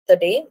the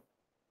day.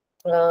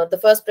 The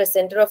first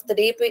presenter of the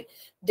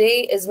day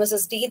is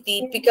Mrs.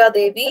 Deepika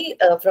Devi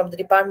from the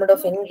Department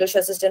of English,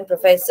 Assistant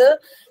Professor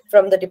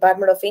from the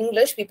Department of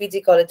English,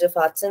 PPG College of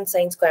Arts and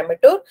Science,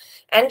 Coimbatore.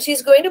 And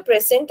she's going to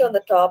present on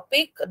the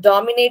topic,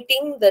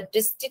 Dominating the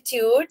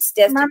Destitutes.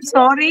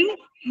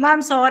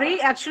 Ma'am,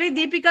 sorry. Actually,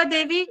 Deepika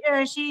Devi,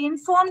 she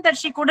informed that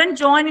she couldn't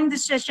join in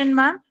this session,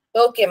 ma'am.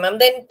 Okay, ma'am.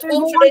 Then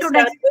whom should I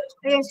start with?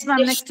 Yes, ma'am.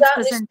 Nishta?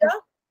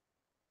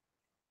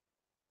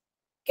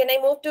 Can I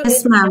move to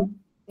Yes, Nishta? ma'am.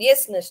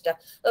 Yes, Nishta.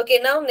 Okay,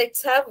 now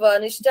let's have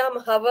Nishta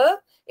Mahava,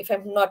 if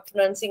I'm not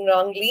pronouncing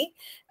wrongly,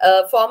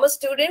 a former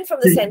student from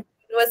the Central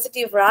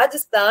University of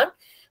Rajasthan,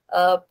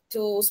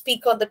 to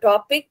speak on the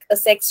topic, a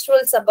sexual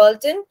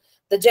subaltern,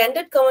 the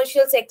gendered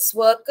commercial sex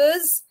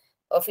workers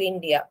of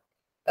India.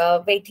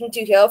 Waiting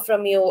to hear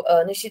from you,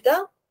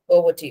 Nishita.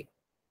 Over to you.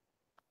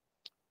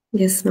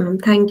 Yes, ma'am.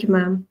 Thank you,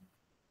 ma'am.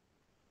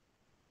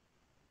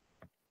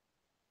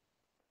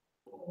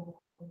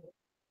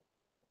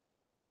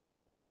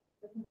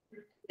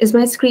 Is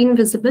my screen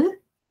visible?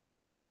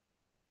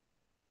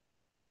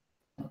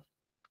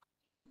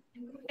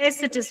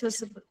 Yes, it is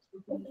visible.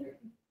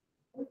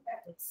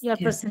 You are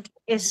present.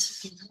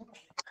 Yes.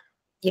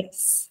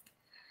 Yes.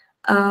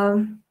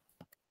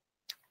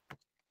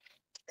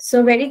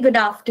 So very good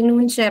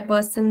afternoon,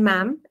 Chairperson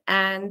ma'am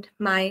and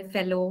my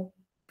fellow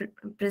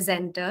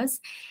presenters.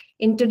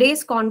 In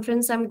today's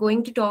conference, I'm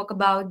going to talk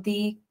about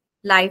the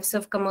lives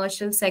of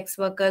commercial sex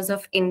workers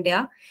of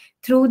India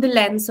through the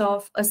lens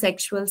of a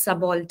sexual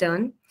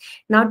subaltern.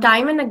 Now,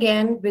 time and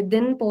again,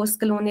 within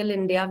post-colonial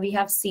India, we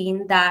have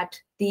seen that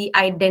the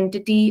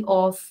identity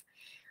of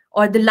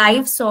or the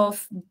lives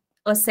of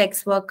a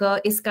sex worker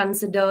is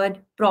considered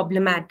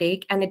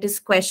problematic, and it is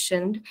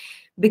questioned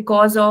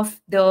because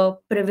of the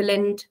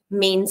prevalent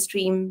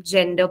mainstream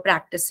gender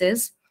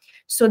practices.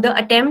 So the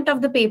attempt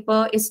of the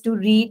paper is to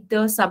read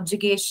the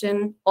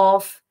subjugation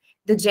of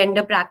the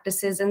gender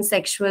practices and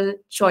sexual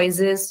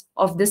choices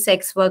of the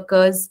sex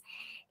workers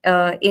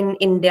in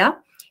India.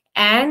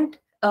 And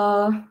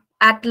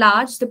at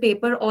large, the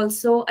paper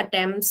also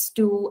attempts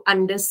to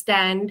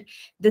understand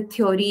the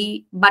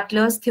theory,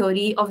 Butler's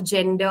theory of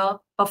gender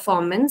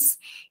performance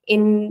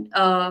in,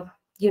 to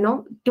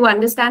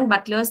understand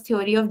Butler's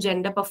theory of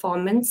gender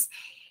performance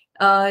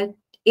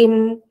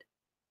in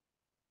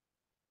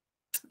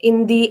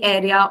the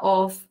area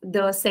of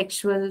the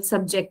sexual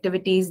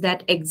subjectivities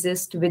that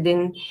exist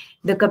within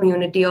the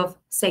community of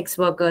sex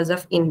workers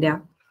of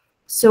India.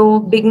 So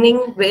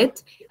beginning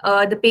with,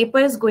 the paper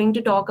is going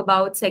to talk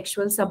about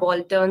sexual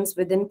subalterns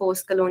within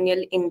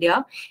post-colonial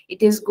India.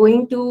 It is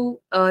going to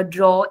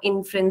draw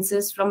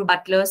inferences from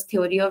Butler's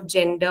theory of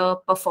gender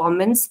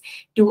performance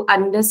to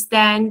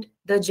understand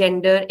the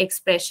gender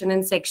expression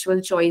and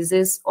sexual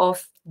choices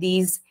of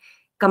these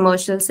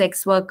commercial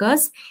sex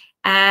workers,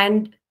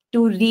 and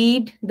to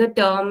read the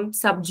term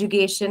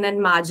subjugation and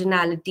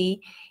marginality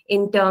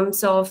in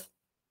terms of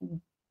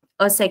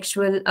a sex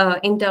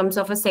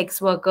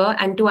worker,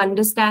 and to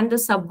understand the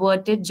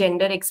subverted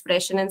gender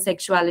expression and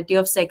sexuality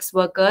of sex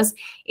workers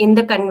in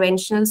the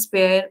conventional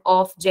sphere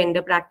of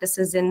gender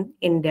practices in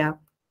India.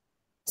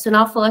 So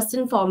now, first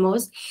and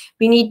foremost,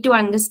 we need to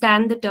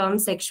understand the term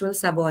sexual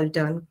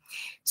subaltern.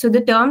 So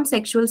the term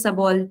sexual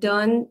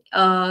subaltern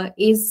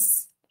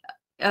is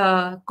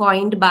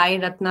coined by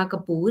Ratna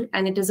Kapoor,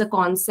 and it is a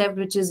concept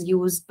which is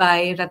used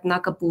by Ratna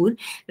Kapoor.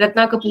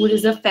 Ratna Kapoor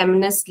is a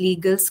feminist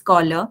legal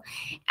scholar,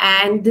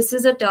 and this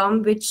is a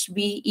term which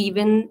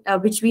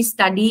we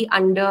study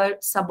under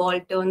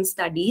Subaltern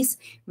Studies,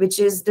 which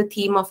is the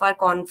theme of our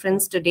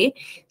conference today.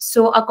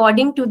 So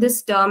according to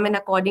this term and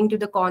according to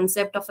the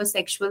concept of a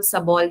sexual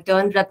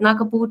subaltern, Ratna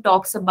Kapoor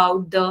talks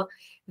about the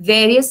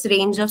various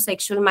range of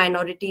sexual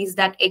minorities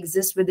that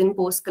exist within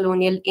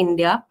post-colonial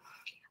India.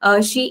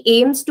 She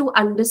aims to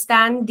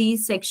understand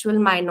these sexual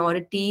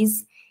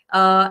minorities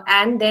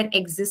and their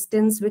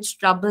existence, which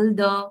trouble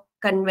the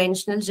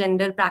conventional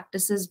gender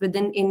practices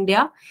within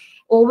India.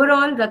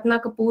 Overall, Ratna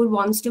Kapoor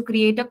wants to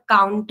create a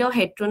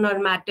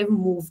counter-heteronormative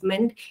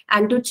movement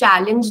and to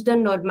challenge the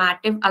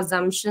normative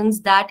assumptions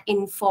that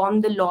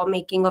inform the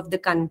lawmaking of the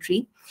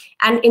country.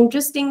 And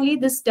interestingly,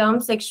 this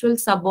term sexual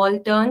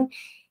subaltern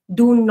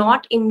do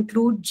not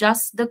include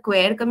just the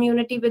queer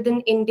community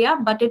within India,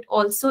 but it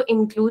also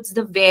includes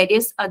the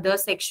various other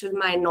sexual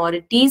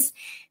minorities.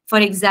 For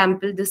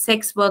example, the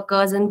sex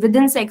workers, and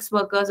within sex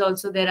workers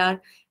also there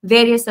are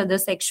various other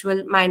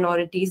sexual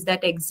minorities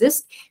that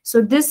exist.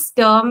 So this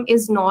term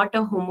is not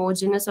a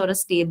homogeneous or a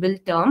stable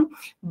term,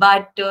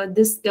 but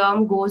this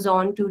term goes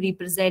on to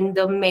represent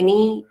the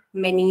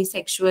many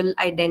sexual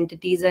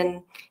identities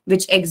and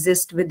which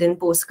exist within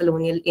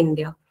post-colonial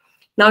India.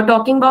 Now,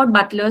 talking about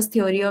Butler's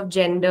theory of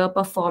gender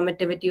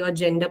performativity or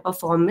gender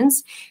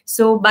performance.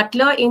 So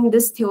Butler, in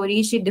this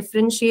theory, she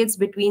differentiates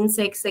between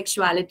sex,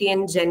 sexuality,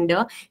 and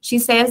gender. She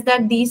says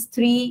that these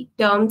three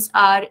terms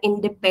are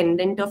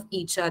independent of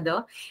each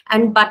other.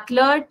 And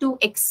Butler, to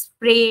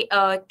explain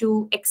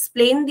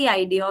the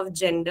idea of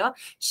gender,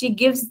 she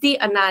gives the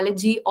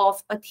analogy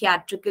of a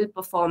theatrical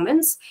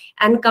performance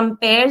and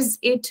compares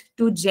it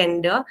to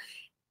gender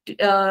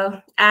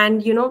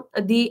and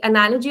the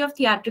analogy of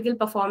theatrical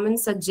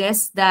performance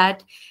suggests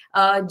that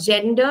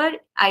gender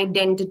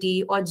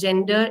identity or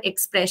gender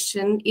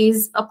expression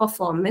is a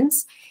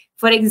performance.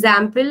 For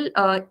example,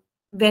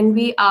 when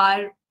we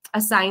are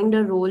assigned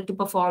a role to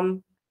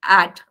perform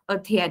at a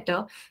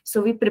theater,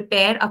 so we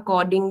prepare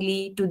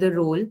accordingly to the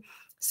role.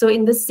 So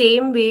in the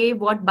same way,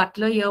 what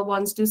Butler here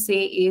wants to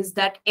say is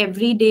that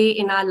every day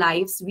in our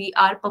lives, we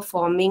are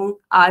performing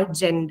our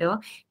gender.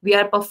 We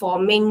are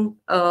performing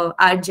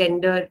our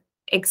gender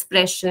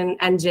expression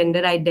and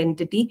gender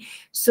identity.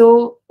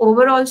 So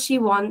overall, she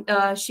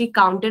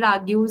counter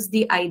argues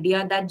the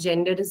idea that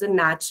gender is a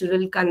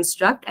natural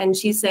construct, and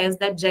she says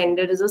that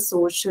gender is a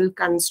social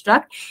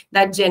construct,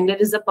 that gender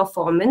is a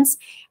performance,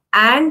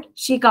 and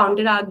she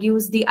counter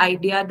argues the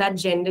idea that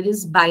gender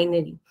is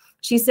binary.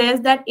 She says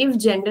that if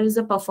gender is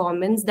a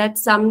performance, that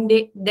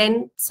someday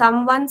then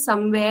someone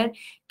somewhere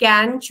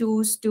can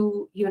choose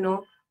to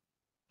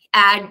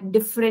add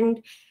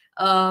different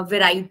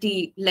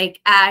variety,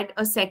 like add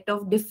a set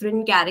of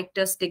different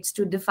characteristics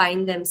to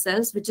define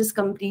themselves, which is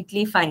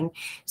completely fine.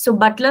 So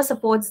Butler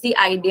supports the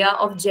idea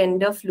of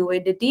gender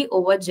fluidity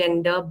over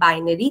gender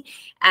binary,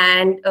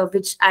 and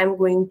which I'm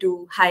going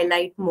to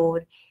highlight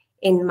more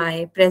in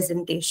my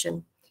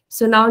presentation.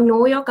 So now,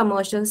 know your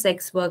commercial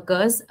sex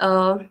workers.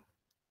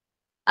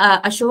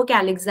 Ashok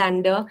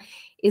Alexander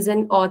is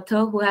an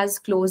author who has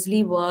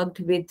closely worked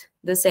with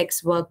the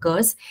sex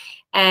workers,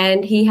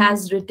 and he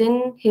has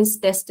written his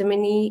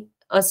testimony,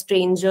 A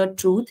Stranger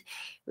Truth,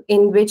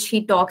 in which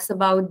he talks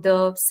about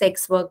the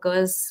sex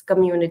workers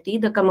community,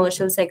 the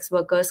commercial sex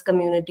workers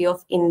community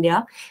of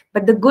India.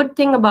 But the good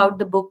thing about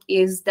the book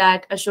is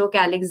that Ashok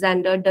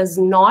Alexander does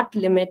not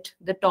limit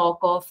the talk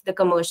of the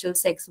commercial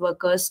sex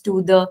workers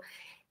to the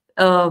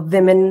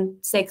women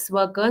sex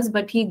workers,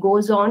 but he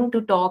goes on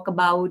to talk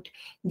about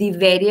the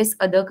various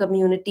other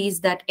communities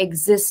that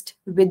exist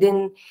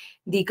within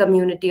the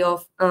community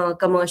of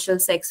commercial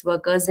sex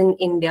workers in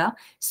India.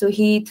 So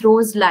he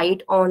throws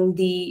light on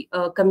the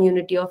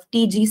community of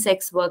TG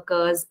sex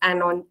workers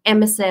and on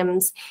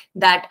MSMs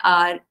that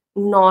are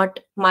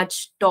not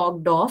much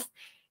talked of.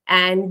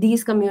 And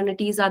these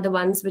communities are the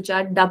ones which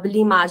are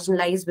doubly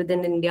marginalized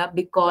within India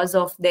because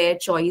of their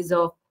choice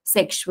of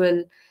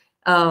sexual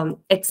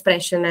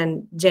expression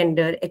and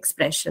gender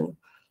expression.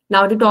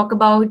 Now, to talk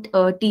about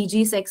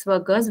TG sex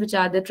workers, which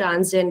are the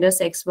transgender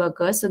sex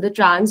workers. So the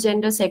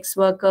transgender sex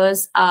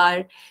workers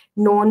are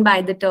known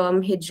by the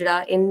term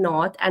Hijra in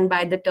North and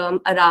by the term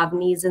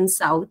Aravnis in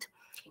South.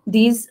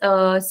 These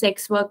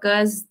sex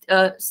workers,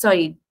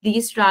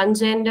 these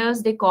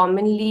transgenders, they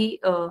commonly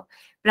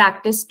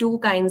practice two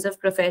kinds of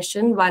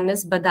profession. One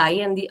is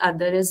Badai and the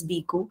other is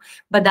Bhikkhu.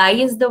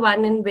 Badai is the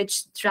one in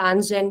which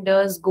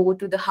transgenders go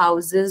to the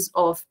houses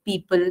of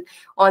people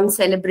on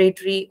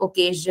celebratory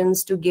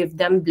occasions to give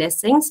them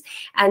blessings.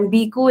 And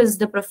Bhikkhu is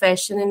the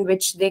profession in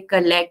which they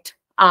collect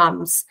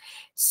alms.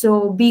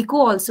 So Bhikkhu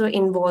also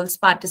involves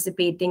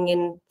participating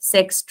in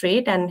sex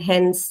trade, and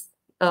hence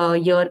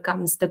here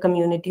comes the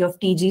community of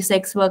TG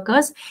sex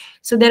workers.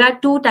 So there are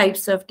two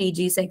types of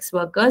TG sex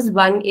workers.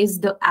 One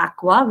is the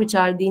aqua, which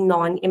are the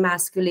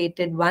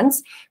non-emasculated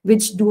ones,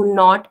 which do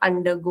not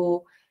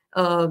undergo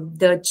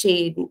the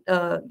chain,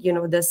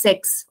 the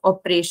sex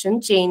operation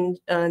change.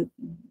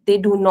 They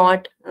do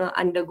not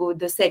undergo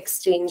the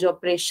sex change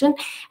operation.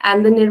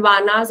 And the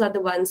nirvanas are the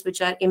ones which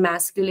are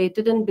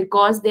emasculated, and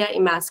because they are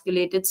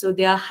emasculated, so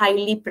they are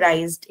highly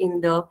prized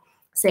in the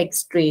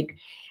sex trade.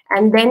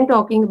 And then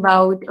talking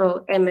about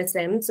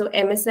MSM. So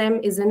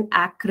MSM is an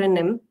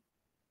acronym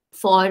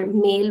for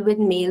male with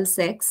male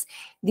sex.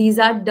 These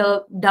are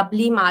the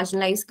doubly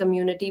marginalized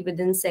community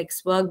within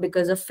sex work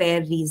because of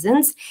fair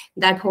reasons,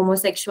 that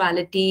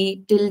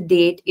homosexuality till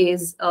date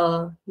is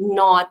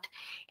not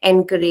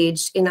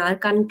encouraged in our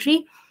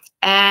country.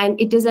 And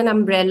it is an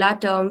umbrella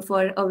term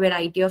for a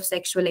variety of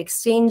sexual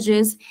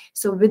exchanges.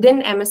 So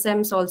within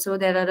MSMs also,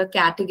 there are a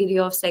category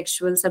of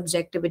sexual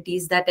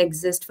subjectivities that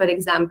exist. For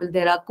example,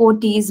 there are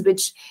kotis,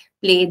 which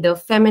play the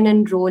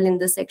feminine role in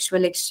the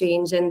sexual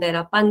exchange, and there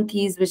are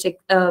panthis,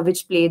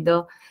 which play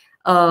the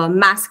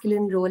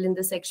masculine role in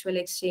the sexual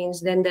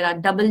exchange. Then there are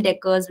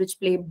double-deckers, which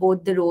play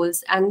both the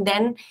roles. And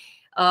then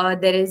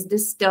there is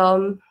this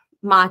term,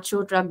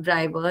 macho truck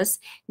drivers,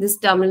 this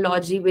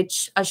terminology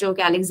which Ashok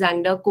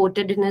Alexander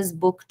quoted in his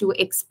book to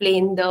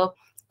explain the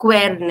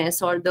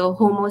queerness or the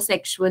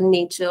homosexual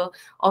nature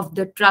of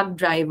the truck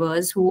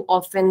drivers who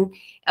often,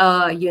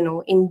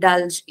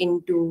 indulge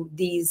into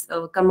these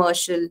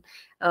commercial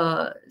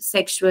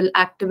sexual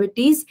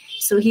activities.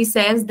 So he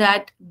says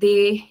that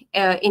they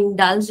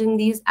indulge in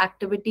these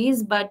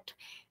activities, but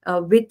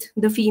with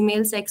the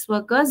female sex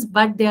workers,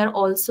 but they are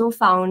also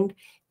found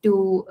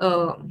to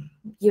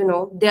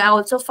they are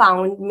also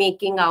found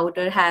making out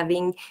or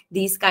having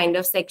these kind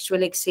of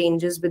sexual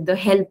exchanges with the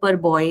helper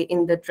boy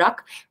in the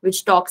truck,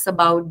 which talks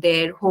about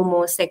their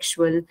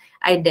homosexual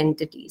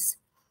identities.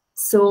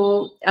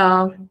 So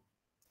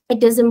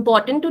it is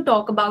important to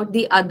talk about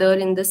the other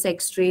in the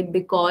sex trade,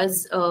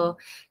 because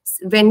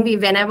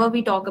whenever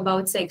we talk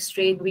about sex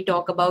trade, we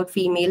talk about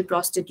female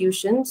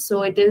prostitution.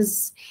 So it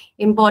is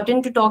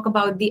important to talk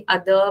about the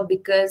other,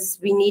 because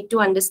we need to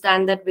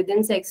understand that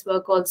within sex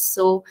work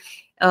also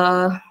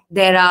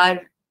there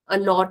are a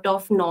lot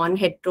of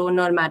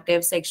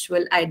non-heteronormative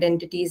sexual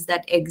identities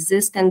that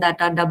exist and that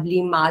are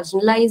doubly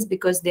marginalized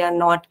because they are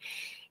not,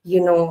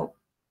 you know,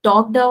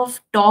 talked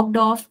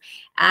of.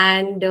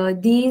 And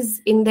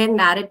these, in their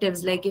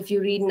narratives, like if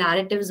you read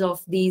narratives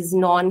of these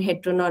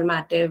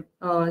non-heteronormative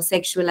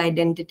sexual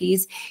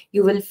identities,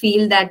 you will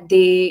feel that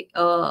they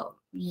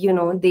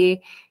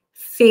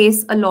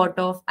face a lot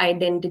of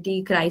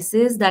identity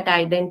crisis. That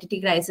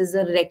identity crisis is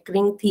a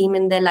recurring theme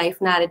in their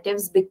life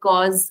narratives,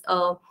 because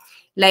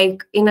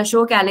like in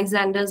Ashok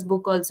Alexander's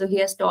book also, he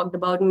has talked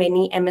about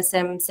many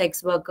MSM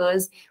sex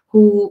workers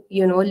who,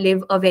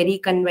 live a very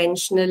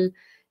conventional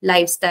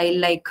lifestyle.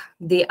 Like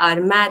they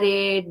are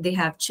married, they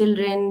have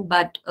children,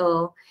 but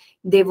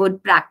they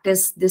would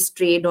practice this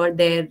trade or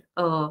their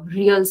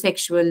real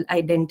sexual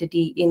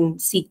identity in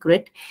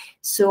secret.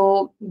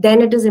 So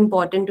then it is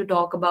important to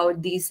talk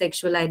about these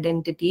sexual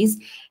identities.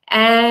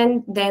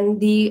 And then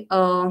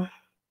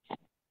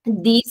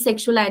these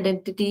sexual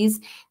identities,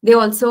 they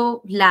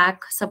also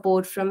lack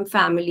support from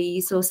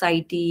family,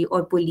 society,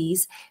 or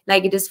police.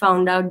 Like it is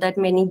found out that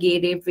many gay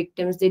rape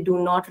victims, they do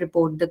not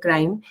report the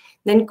crime.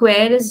 Then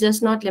queer is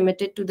just not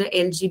limited to the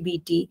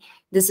LGBT.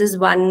 This is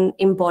one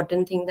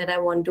important thing that I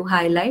want to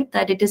highlight,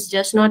 that it is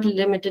just not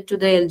limited to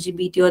the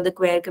LGBT or the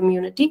queer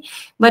community,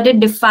 but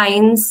it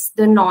defines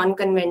the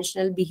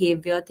non-conventional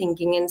behavior,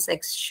 thinking, and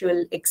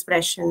sexual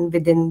expression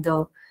within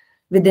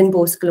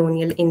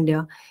post-colonial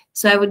India.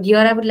 So I would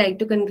like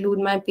to conclude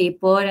my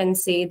paper and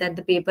say that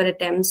the paper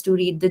attempts to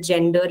read the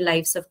gender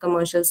lives of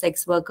commercial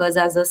sex workers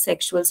as a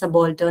sexual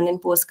subaltern in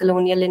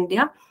post-colonial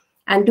India,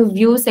 and to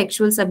view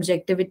sexual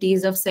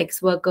subjectivities of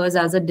sex workers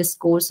as a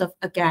discourse of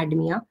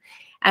academia.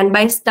 And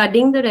by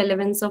studying the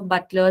relevance of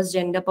Butler's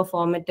gender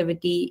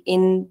performativity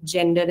in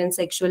gender and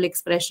sexual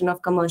expression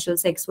of commercial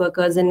sex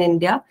workers in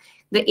India,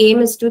 the aim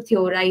is to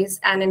theorize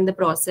and in the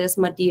process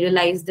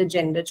materialize the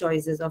gender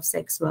choices of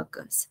sex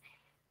workers.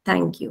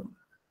 Thank you.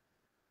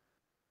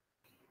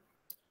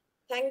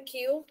 Thank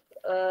you,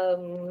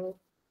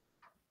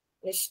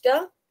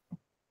 Nishta.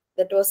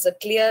 That was a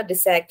clear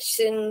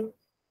dissection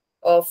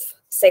of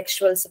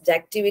sexual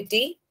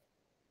subjectivity,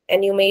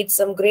 and you made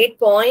some great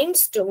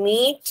points to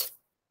meet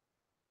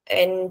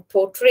and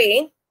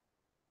portray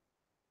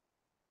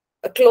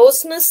a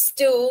closeness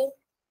to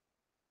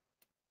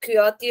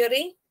queer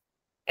theory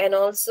and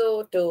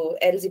also to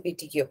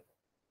LGBTQ.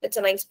 That's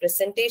a nice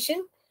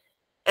presentation.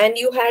 And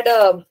you had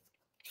a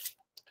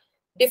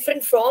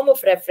different form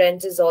of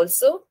references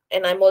also,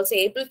 and I'm also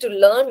able to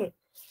learn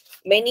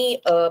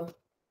many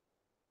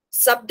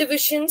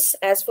subdivisions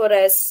as far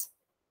as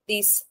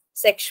these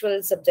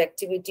sexual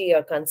subjectivity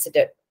are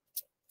considered.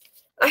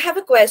 I have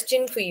a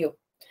question for you.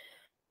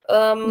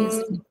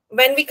 Yes.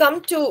 When you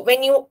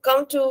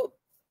come to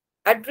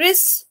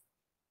address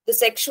the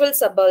sexual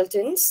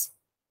subalterns,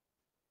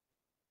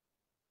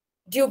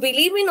 do you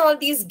believe in all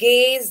these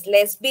gays,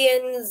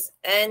 lesbians,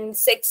 and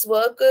sex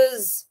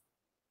workers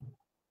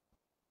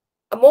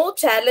are more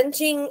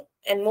challenging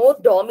and more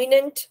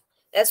dominant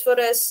as far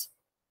as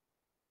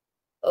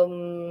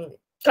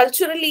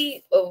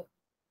culturally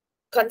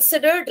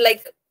considered?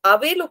 Like, are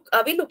we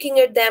looking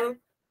at them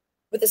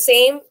with the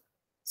same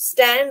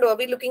stand, or are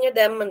we looking at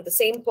them on the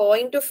same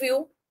point of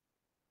view?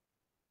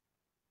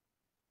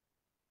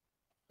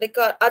 Like,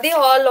 are they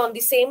all on the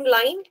same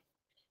line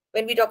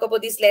when we talk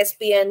about these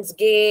lesbians,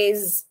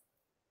 gays?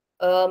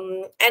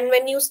 And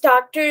when you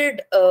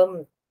started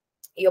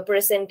your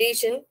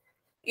presentation,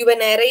 you were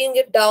narrowing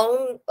it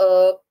down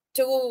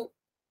to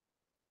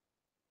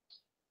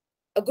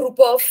a group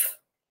of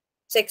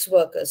sex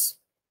workers.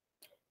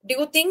 Do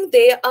you think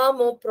they are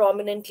more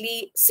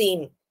prominently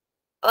seen?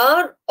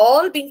 Are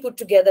all being put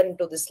together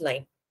into this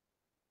line?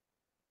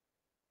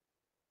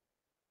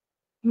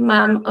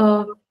 Ma'am,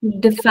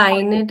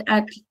 define it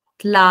at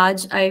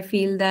large. I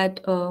feel that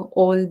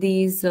all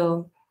these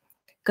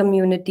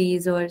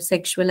communities or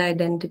sexual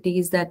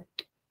identities that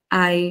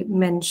I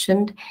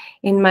mentioned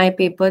in my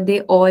paper,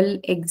 they all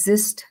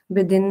exist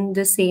within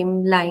the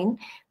same line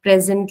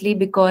presently,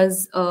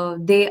 because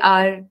they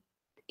are,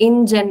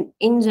 in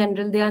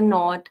general, they are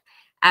not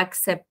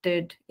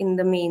accepted in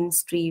the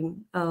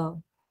mainstream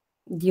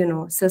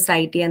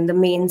society, and the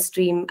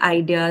mainstream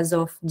ideas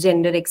of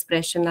gender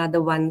expression are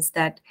the ones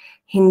that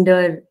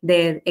hinder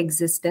their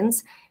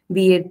existence,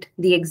 be it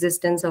the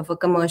existence of a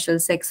commercial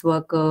sex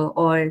worker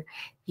or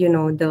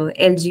the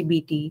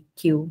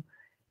LGBTQ.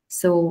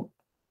 So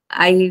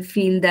I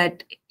feel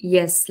that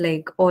yes,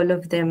 like all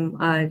of them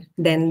are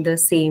then the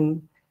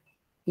same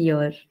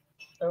here.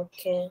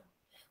 Okay.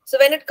 So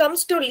when it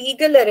comes to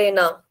legal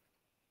arena,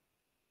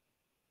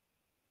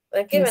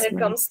 Yes, when it ma'am.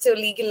 comes to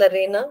legal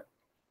arena,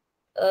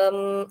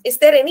 is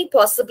there any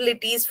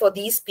possibilities for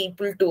these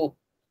people to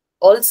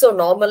also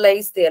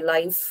normalize their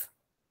life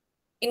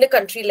in a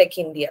country like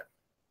India?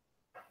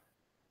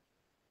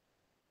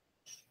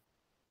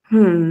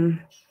 Hmm.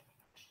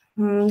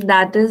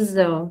 That is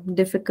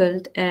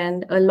difficult,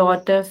 and a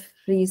lot of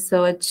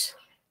research,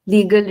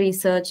 legal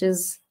research,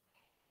 is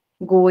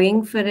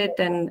going for it.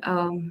 And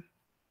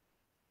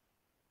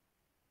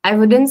I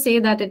wouldn't say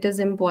that it is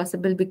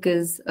impossible,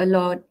 because a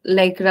lot,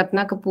 like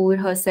Ratna Kapoor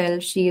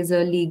herself, she is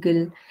a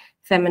legal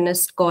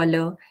feminist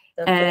scholar,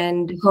 Okay.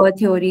 and her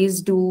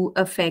theories do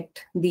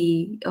affect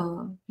the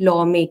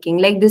lawmaking.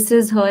 Like, this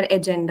is her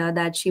agenda,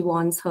 that she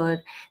wants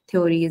her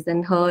theories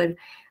and her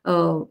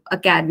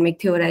academic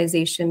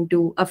theorization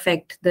to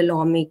affect the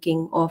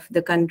lawmaking of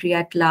the country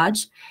at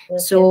large. Okay.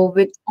 So,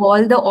 with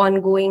all the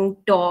ongoing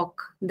talk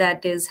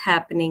that is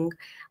happening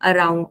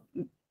around,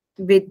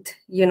 with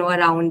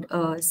around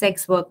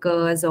sex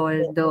workers, or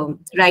the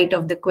right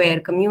of the queer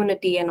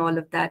community and all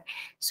of that,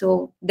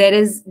 so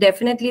there's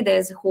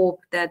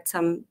hope that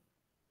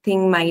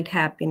something might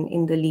happen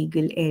in the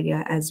legal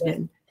area as Okay.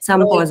 well,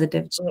 some No,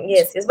 positive change.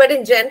 yes, yes. But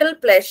in general,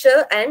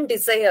 pleasure and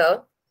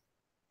desire,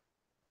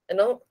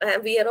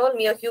 we are all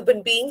mere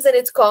human beings, and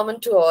it's common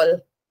to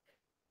all.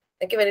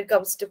 Like when it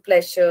comes to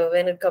pleasure,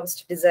 when it comes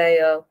to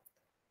desire,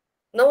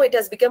 no, it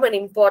has become an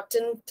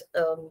important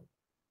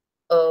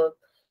uh,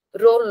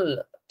 role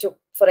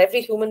for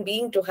every human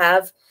being to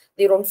have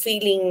their own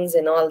feelings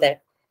and all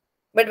that.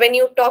 But when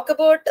you talk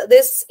about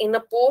this in a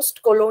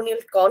post-colonial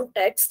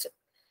context,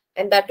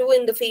 and that too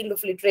in the field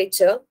of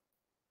literature,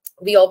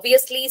 we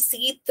obviously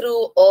see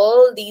through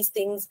all these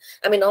things,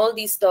 I mean, all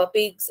these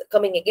topics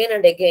coming again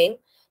and again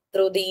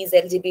through these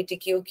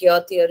LGBTQ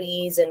queer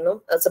theories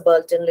and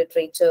subaltern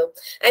literature.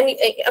 And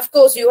of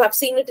course, you have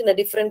seen it in a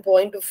different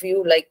point of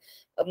view. Like,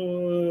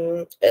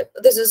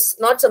 this is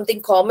not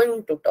something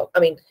common to talk. I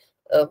mean,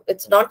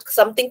 it's not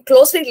something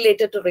closely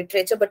related to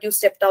literature, but you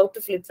stepped out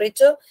of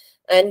literature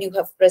and you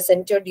have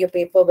presented your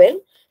paper well.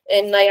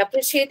 And I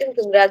appreciate and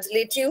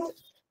congratulate you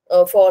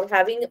for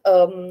having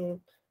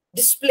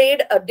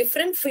displayed a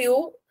different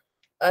view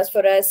as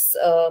far as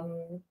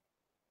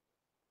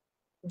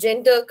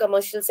gender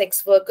commercial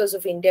sex workers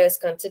of India is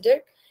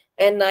considered.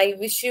 And I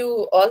wish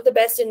you all the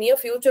best in near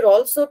future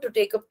also to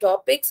take up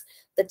topics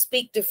that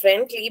speak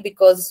differently,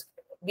 because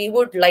we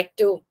would like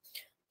to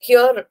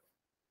hear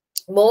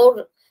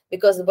more,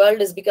 because the world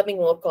is becoming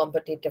more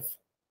competitive.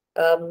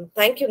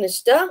 Thank you,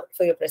 Nishta,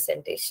 for your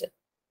presentation.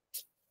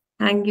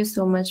 Thank you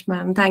so much,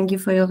 ma'am. Thank you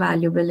for your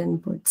valuable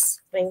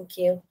inputs. Thank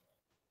you.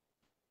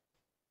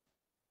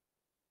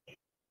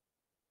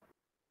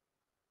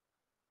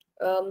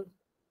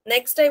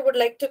 Next, I would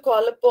like to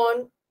call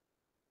upon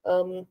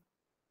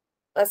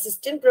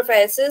assistant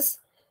professors,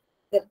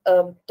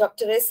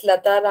 Dr. S.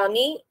 Lata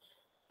Rani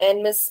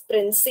and Miss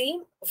Princey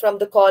from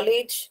the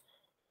college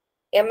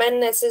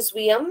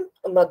MNSSVM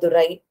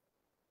Madurai,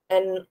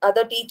 and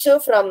other teacher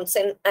from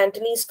St.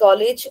 Anthony's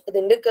College,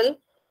 Dindikal,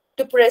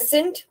 to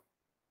present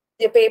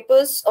their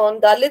papers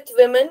on Dalit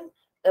women,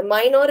 a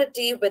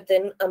minority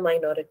within a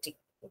minority.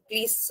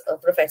 Please,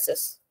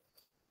 professors.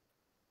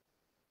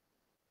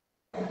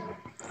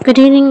 Good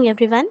evening,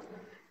 everyone.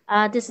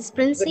 This is Good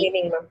Princey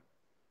evening, ma'am.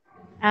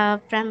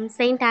 from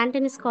St.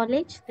 Anthony's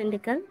College,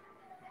 Dindikal.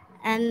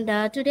 And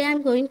today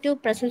I'm going to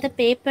present the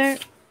paper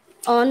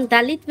on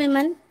Dalit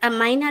women, a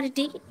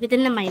minority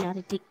within a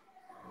minority.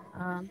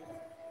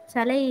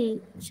 Shall I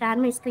share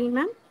my screen,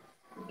 ma'am?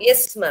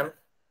 Yes, ma'am.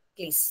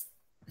 Please.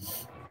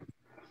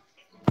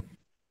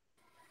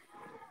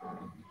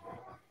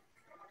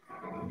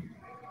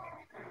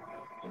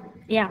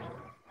 Yeah.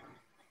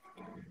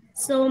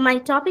 So my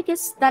topic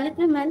is Dalit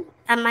women,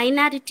 a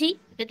minority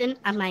within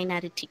a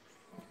minority.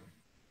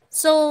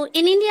 So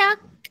in India,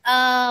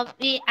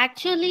 we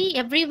actually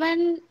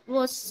everyone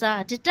was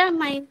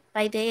determined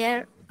by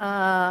their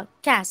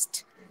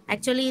caste.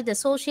 Actually, the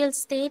social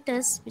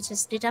status which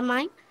is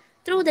determined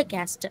through the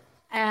caste.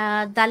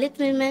 Dalit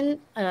women,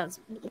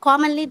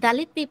 commonly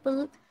Dalit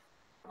people,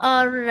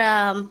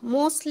 are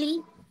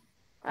mostly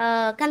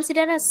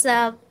considered as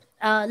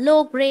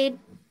low grade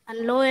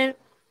and lower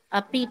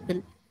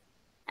people.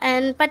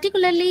 And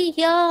particularly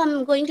here,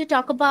 I'm going to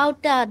talk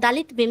about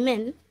Dalit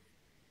women.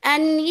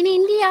 And in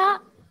India,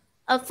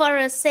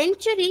 for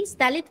centuries,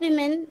 Dalit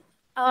women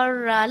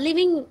are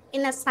living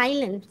in a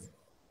silent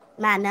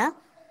manner.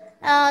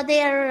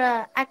 They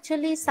are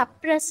actually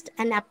suppressed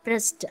and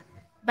oppressed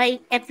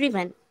by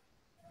everyone.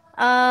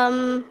 They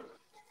are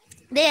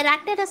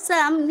acted as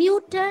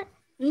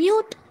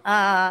mute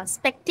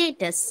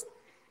spectators.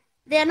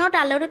 They are not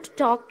allowed to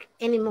talk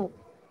anymore.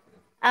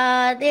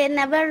 They are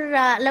never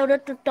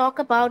allowed to talk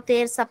about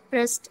their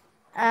oppressed,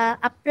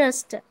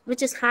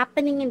 which is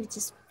happening and which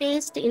is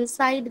faced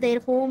inside their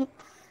home,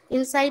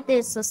 inside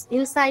their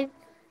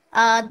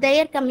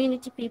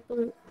community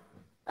people.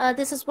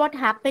 This is what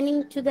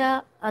happening to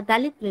the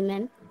Dalit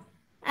women,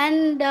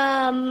 and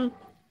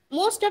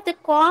most of the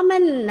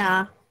common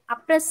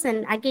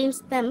oppression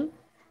against them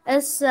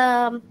is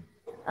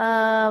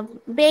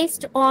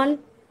based on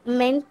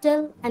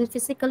mental and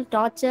physical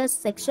torture,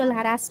 sexual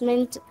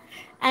harassment,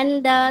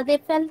 and they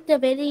felt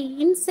very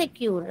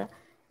insecure,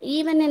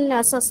 even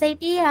in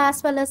society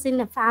as well as in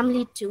a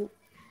family too.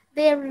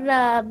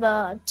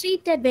 They're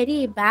treated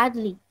very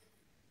badly.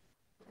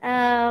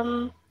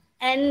 And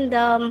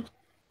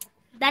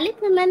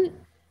Dalit women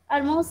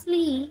are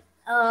mostly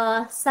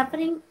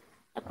suffering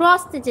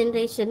across the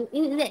generation.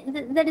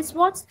 That is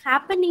what's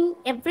happening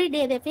every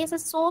day. They face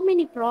so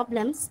many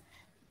problems,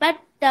 but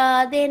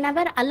they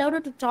never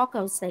allowed to talk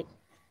outside.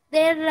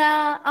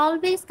 They're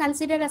always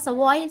considered as a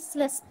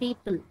voiceless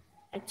people,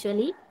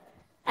 actually.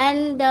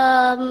 And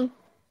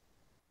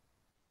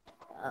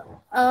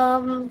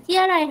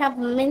here I have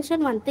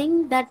mentioned one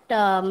thing that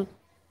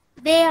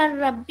they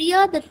are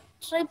bear the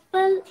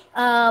triple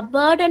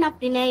burden of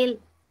denial.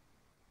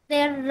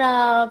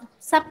 They're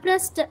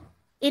suppressed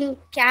in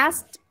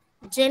caste,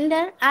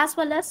 gender, as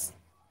well as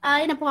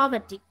in a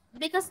poverty,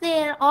 because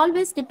they are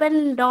always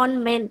dependent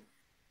on men.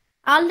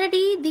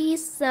 Already,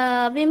 these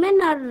women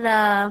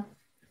are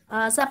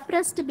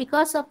suppressed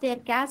because of their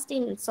caste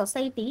in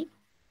society,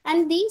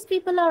 and these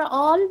people are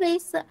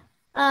always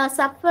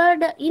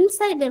suffered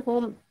inside their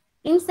home,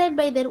 inside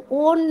by their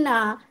own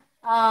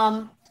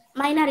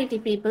minority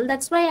people.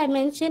 That's why I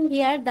mentioned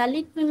here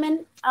Dalit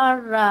women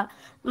are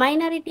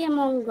minority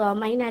among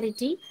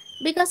minority,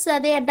 because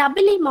they are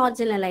doubly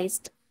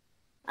marginalized,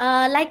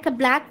 like a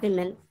black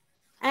women.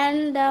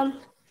 And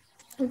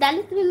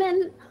Dalit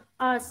women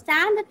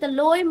stand at the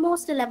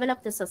lowermost level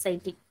of the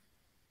society,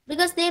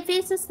 because they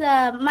faces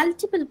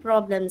multiple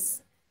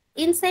problems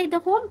inside the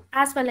home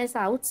as well as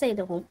outside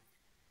the home.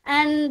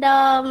 And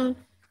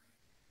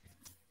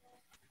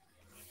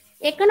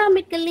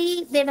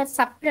economically, they were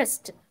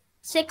suppressed.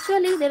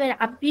 Sexually, they were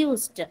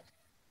abused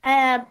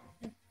uh,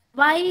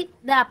 by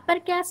the upper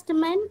caste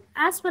men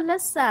as well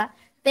as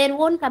their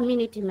own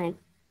community men.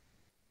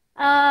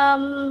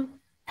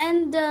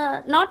 And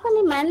not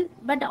only men,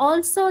 but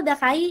also the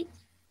high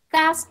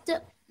caste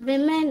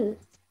women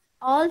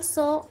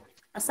also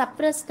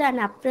suppressed and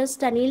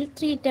oppressed and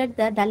ill-treated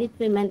the Dalit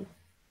women.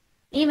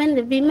 Even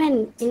the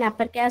women in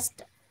upper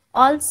caste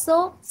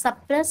also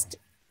suppressed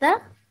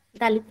the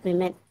Dalit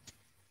women.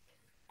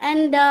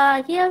 And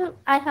here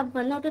I have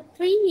noted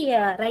three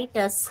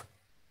writers: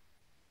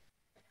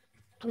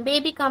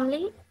 Baby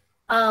Kamli,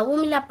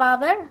 Umila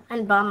Power,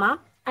 and Bama.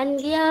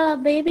 And here,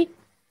 Baby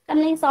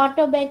Kamli's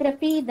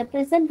autobiography, The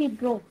Prison We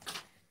Broke,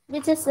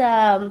 which is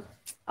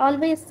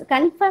always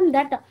confirmed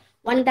that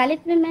one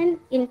Dalit woman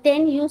in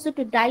 10 used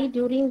to die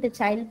during the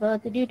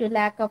childbirth due to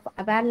lack of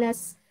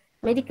awareness,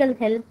 medical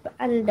help,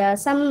 and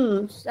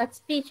some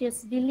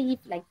suspicious belief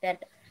like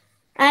that.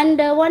 And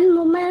one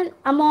woman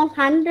among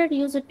 100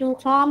 used to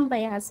harm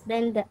by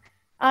husband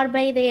or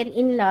by their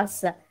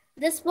in-laws.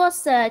 This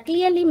was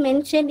clearly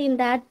mentioned in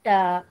that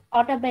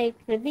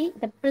autobiography,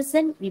 The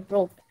Prison We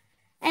Broke.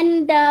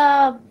 And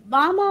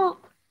Bama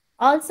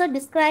also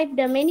described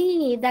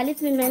many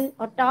Dalit women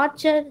are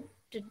tortured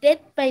to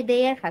death by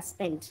their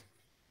husband.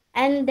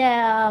 And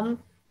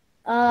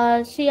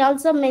she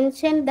also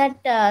mentioned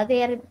that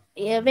they are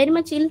very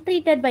much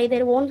ill-treated by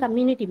their own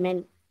community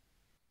men.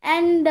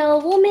 And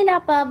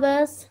Umila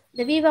Paba's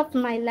The Weave of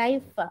My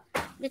Life,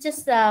 which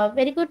is a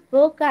very good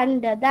book.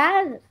 And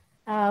there,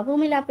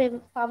 Umila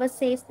Paba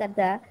says that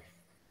the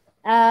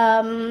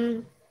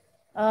um,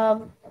 uh,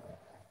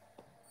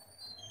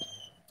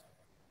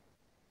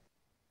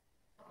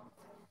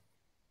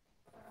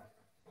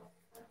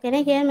 can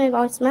I hear my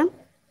voice, ma'am?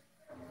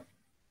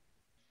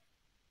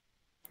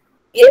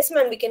 Yes,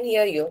 ma'am, we can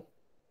hear you.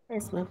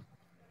 Yes, ma'am.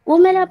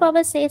 Umila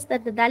Paba says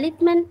that the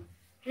Dalit men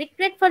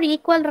regret for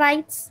equal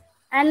rights,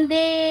 and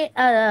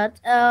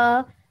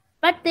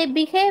but they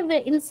behave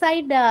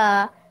inside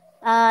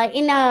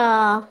in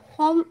a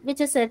home which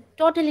is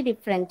totally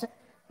different,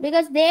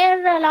 because they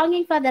are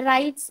longing for the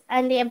rights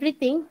and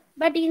everything,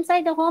 but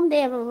inside the home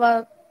they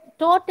have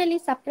totally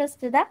suppressed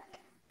the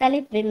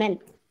Dalit women.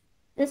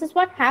 This is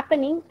what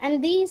happening.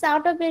 And these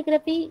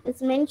autobiography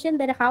is mentioned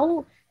that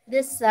how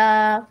this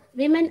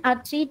women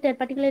are treated,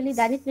 particularly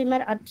Dalit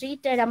women are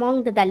treated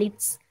among the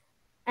Dalits.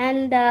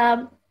 And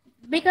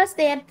because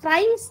they are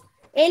thrice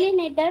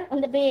alienated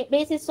on the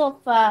basis of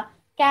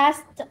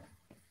caste,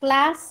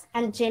 class,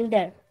 and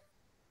gender.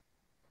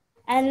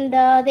 And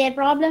their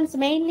problems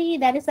mainly,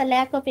 there is a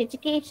lack of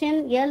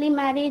education, early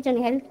marriage,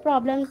 and health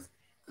problems.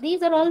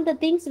 These are all the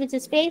things which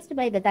is faced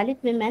by the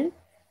Dalit women.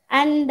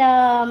 And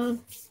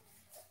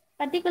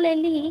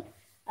particularly,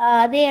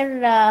 they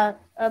are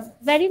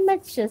very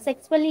much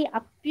sexually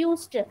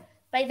abused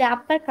by the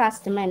upper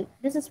caste men.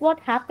 This is what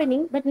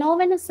happening, but no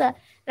one is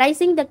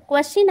raising the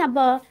question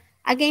about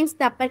against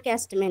the upper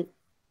caste men.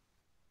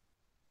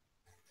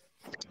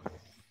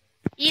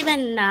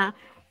 Even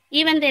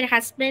their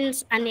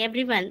husbands and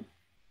everyone,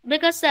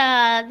 because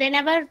they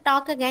never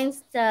talk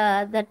against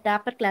the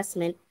upper class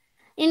men.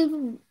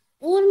 In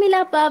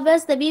Urmila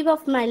Baba's The Weave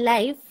of My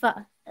Life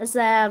is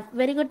a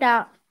very good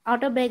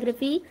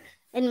autobiography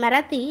in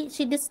Marathi.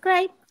 She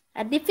described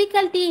a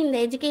difficulty in the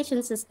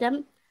education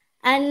system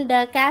and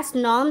caste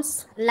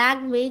norms,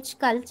 language,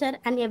 culture,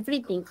 and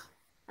everything.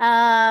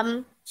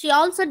 She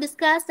also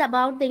discussed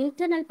about the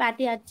internal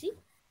patriarchy,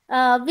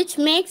 which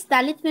makes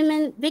Dalit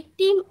women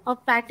victim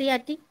of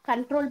patriarchy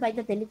controlled by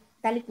the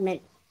Dalit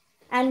men,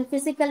 and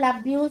physical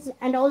abuse,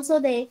 and also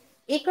the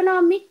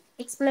economic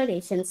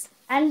explorations.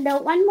 And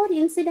one more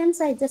incident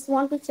I just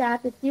want to share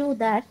with you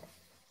that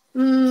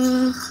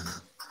um,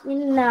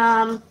 in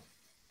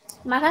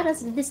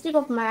Maharashtra, district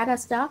of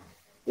Maharashtra,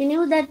 we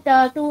knew that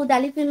two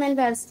Dalit women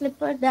were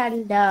slipped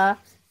and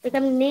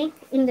become naked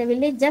in the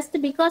village just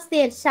because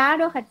their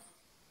shadow had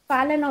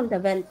fallen on the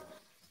well.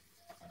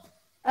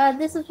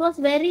 This was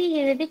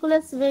very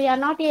ridiculous. We are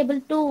not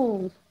able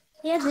to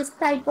hear this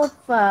type of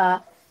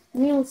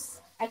news.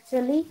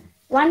 Actually,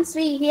 once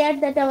we hear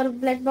that, our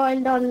blood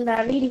boiled on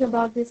reading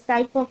about this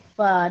type of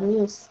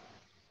news.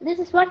 This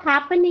is what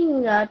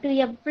happening to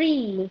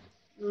every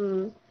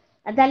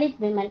Dalit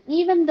women.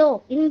 Even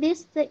though in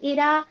this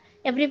era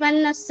everyone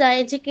is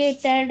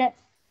educated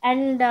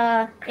and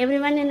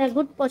everyone in a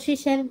good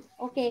position,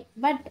 okay,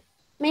 but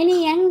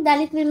many young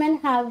Dalit women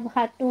have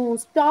had to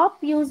stop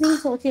using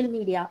social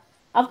media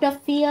out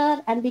of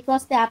fear and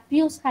because the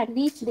abuse had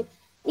reached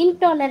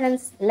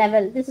intolerance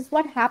level. This is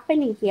what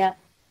happening here.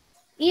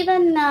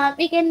 Even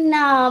we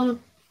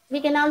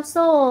can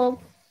also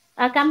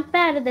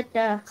compare that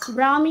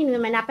Brahmin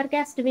women, upper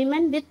caste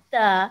women with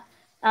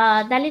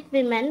Dalit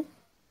women.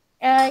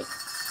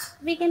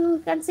 We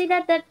can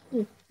consider that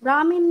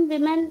Brahmin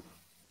women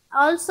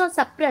also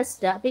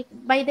suppressed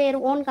by their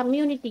own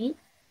community,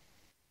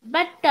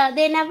 but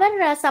they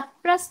never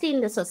suppressed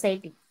in the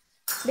society.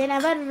 They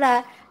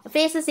never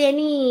faces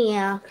any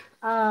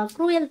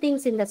cruel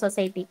things in the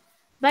society.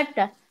 But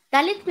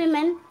Dalit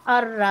women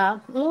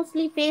are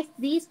mostly face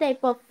these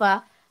type of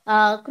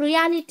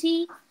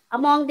cruelty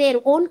among their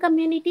own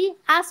community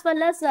as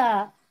well as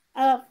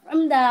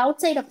from the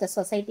outside of the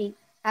society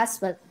as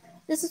well.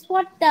 This is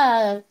what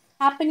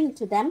happening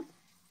to them.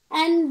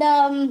 And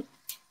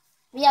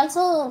we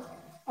also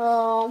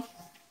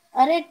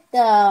read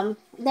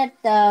that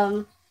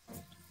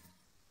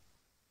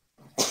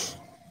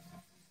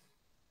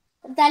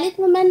Dalit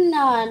women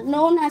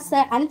known as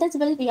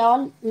untouchable, we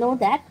all know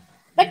that.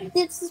 But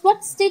this is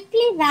what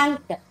strictly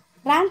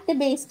ranked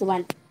based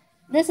one.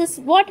 This is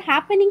what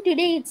happening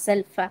today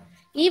itself.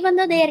 Even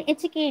though they are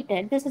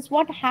educated, this is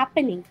what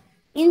happening.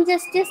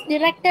 Injustice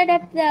directed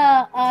at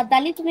the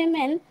Dalit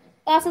women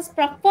causes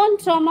profound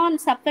trauma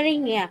and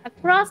suffering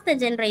across the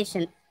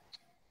generation.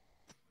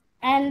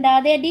 And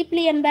they are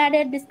deeply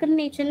embedded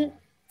discrimination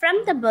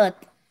from the birth.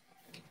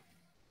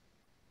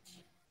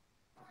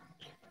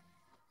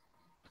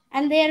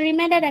 And they are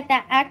remained at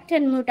act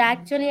and mute.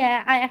 Actually,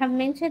 I have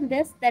mentioned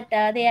this that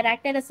they are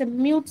acted as a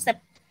mute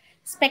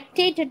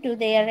spectator to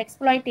their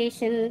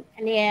exploitation,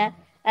 and they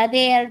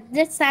are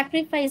just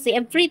sacrifice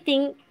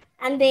everything,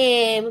 and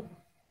they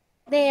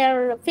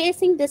are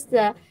facing this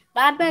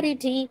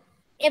barbarity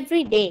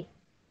every day.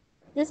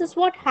 This is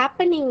what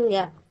happening.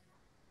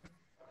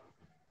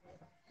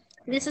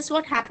 This is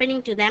what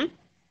happening to them.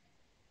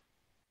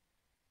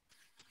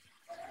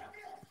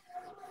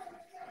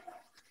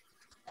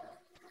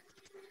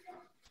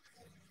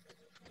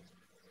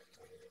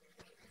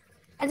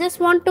 I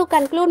just want to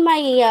conclude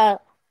my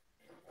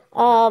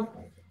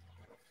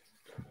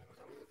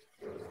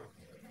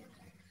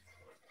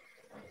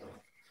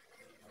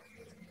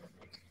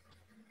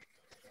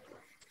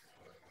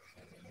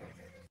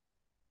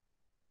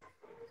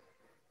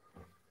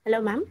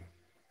hello, ma'am.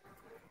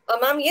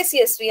 Ma'am,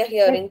 yes, we are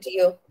hearing to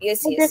you.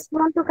 Yes. I just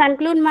want to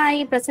conclude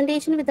my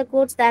presentation with the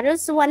quotes. There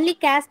is only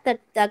caste, that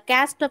the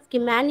caste of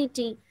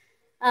humanity.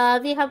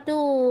 We have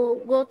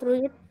to go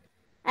through it,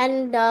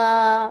 and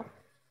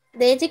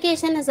the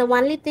education is the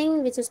only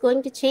thing which is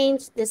going to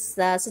change this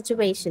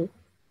situation.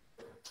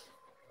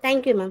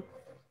 Thank you, ma'am.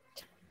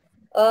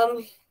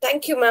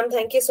 Thank you, ma'am.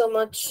 Thank you so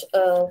much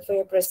for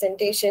your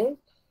presentation.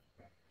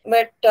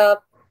 But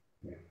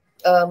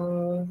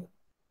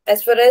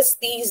as far as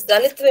these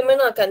Dalit women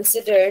are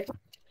considered,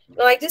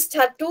 now I just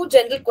had two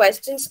general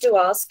questions to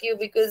ask you,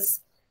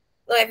 because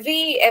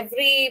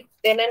every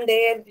then and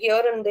there,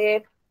 here and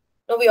there,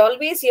 now we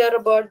always hear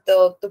about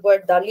the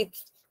word Dalit.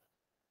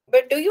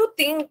 But do you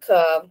think,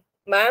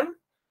 ma'am,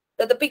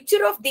 that the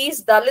picture of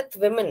these Dalit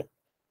women,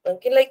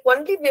 okay, like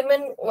only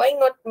women, why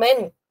not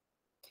men?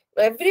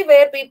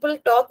 Everywhere people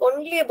talk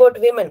only about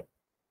women.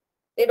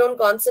 They don't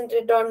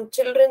concentrate on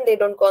children, they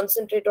don't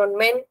concentrate on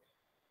men,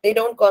 they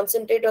don't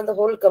concentrate on the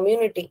whole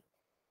community.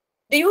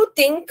 Do you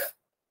think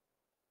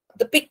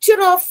the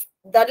picture of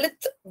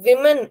Dalit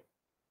women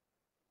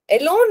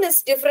alone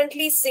is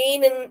differently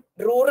seen in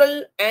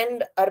rural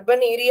and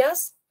urban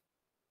areas?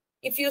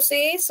 If you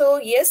say so,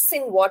 yes,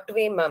 in what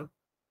way, ma'am?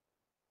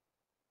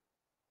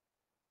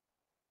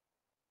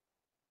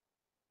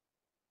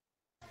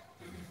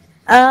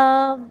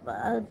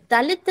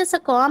 Dalit is a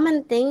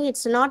common thing.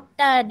 It's not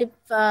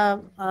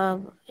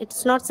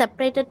it's not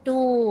separated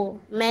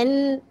to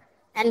men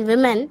and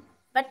women.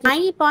 But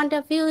my point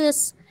of view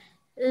is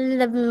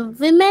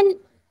women,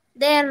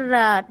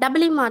 they're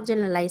doubly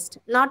marginalized.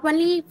 Not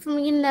only from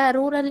in the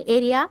rural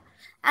area,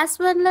 as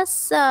well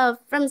as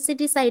from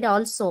city side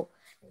also.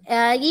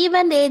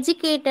 Even the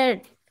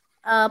educated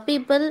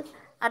people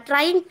are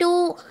trying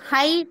to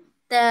hide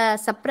the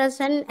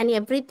suppression and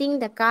everything,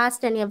 the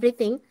caste and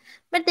everything,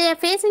 but they are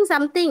facing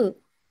something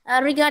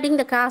regarding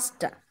the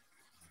caste.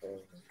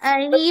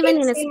 But even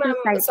in a Princy, school ma'am,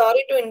 life.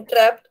 sorry to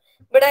interrupt,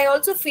 but I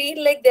also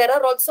feel like there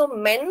are also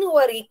men who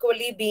are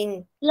equally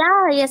being.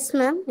 Yeah, yes,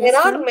 ma'am. There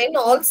Yes, are ma'am. men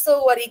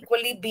also who are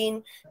equally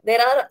being. There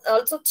are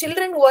also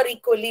children who are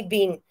equally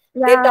being.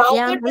 They Yeah, yeah,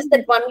 target ma'am. is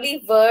that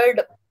only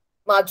word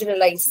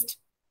marginalized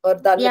or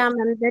Dalit. Yeah,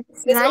 ma'am.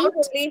 That's It is not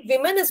right. only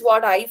women, is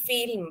what I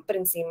feel,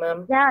 Princy,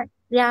 ma'am. Yeah,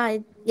 yeah,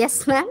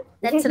 yes, ma'am.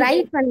 That's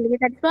right, only.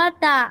 That's what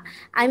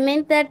I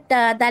meant, that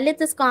Dalit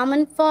is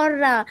common for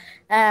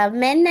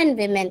men and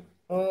women.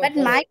 But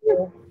my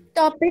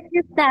topic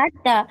is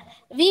that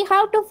we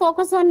have to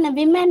focus on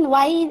women,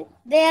 why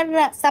they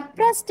are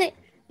suppressed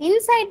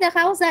inside the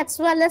house as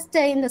well as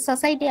in the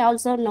society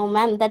also. No,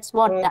 ma'am. That's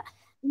what.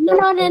 You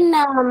know, Okay.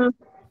 in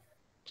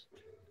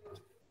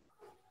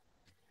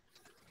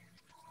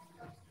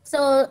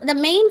so the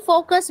main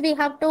focus we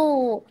have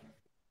to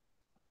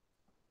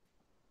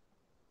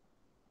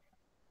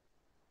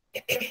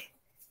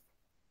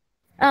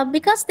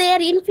because they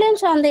are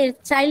influence on their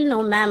child.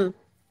 No, ma'am.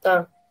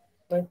 Ah,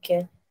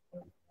 okay.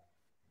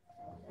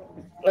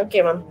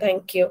 Okay, ma'am.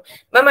 Thank you.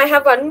 Ma'am, I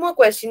have one more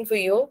question for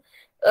you.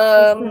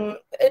 Yes, ma'am.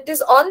 It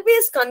is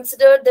always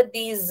considered that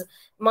these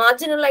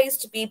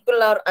marginalized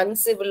people are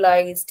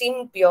uncivilized,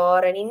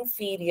 impure, and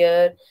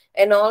inferior,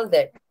 and all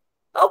that.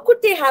 How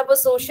could they have a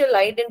social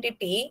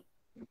identity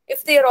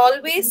if they are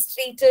always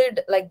treated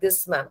like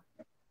this, ma'am?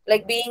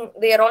 Like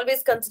they are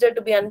always considered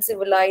to be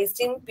uncivilized,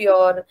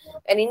 impure,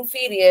 and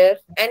inferior.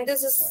 And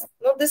this is,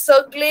 this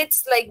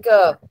circulates like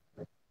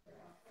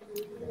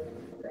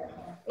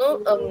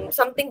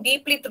something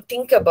deeply to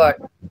think about.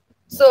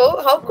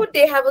 So, how could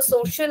they have a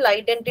social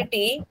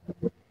identity,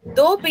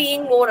 though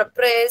being more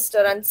oppressed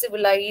or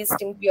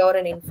uncivilized, impure,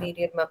 and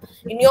inferior, ma'am?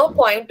 In your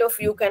point of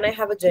view, can I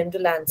have a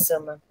general answer,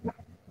 ma'am?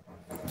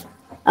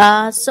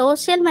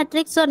 Social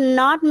metrics are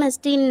not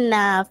missed in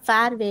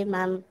fair way,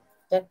 ma'am.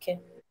 Okay.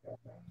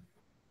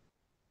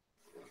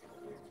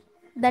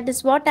 That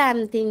is what I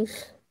am thinking.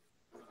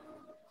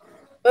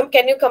 Ma'am,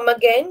 can you come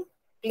again,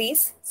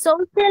 please?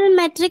 Social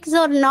metrics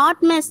are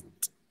not missed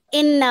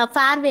in a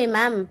fair way,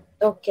 ma'am.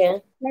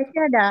 Okay.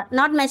 Measured,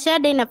 not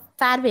measured in a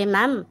fair way,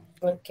 ma'am.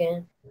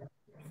 Okay.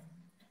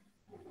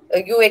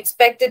 You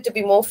expect it to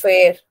be more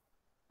fair.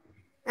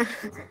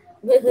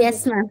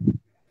 Yes, ma'am.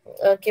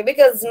 Okay,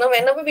 because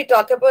whenever we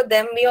talk about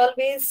them, we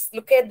always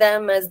look at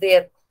them as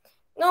they're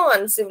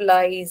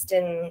uncivilized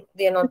and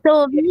they're not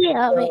So we pure.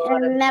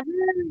 never,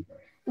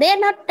 they are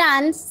not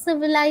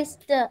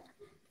uncivilized,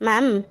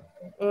 ma'am.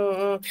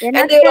 They're And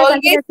not they're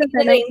always considered as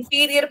seen in an adults.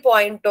 inferior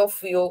point of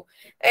view.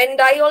 And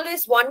I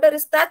always wonder,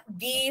 is that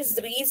these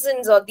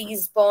reasons or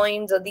these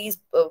points or these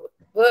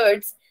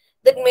words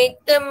that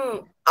make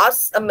them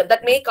us,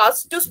 that make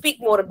us to speak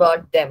more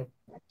about them?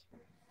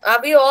 Are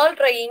we all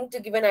trying to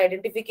give an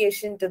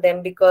identification to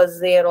them because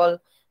they are all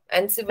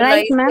Right,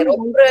 uncivilized, ma'am. they're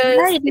oppressed?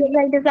 Right.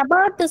 It is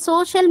about the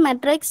social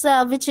metrics,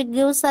 which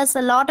gives us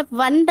a lot of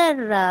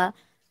wonder.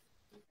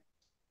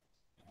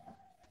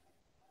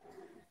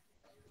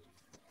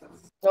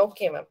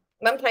 Okay, ma'am.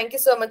 Ma'am, thank you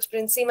so much,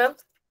 Princey, ma'am.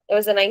 It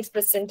was a nice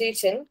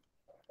presentation.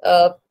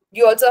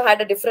 You also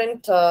had a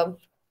different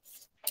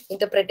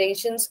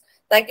interpretations.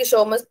 Thank you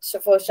so much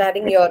for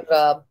sharing your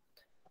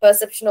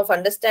perception of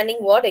understanding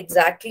what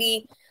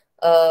exactly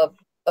the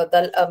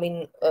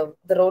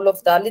role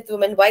of Dalit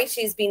women, why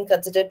she's been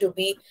considered to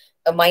be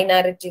a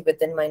minority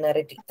within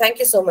minority. Thank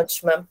you so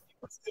much, ma'am.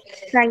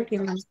 Thank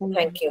you, ma'am.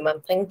 Thank you,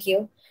 ma'am. Thank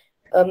you.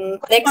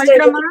 Next,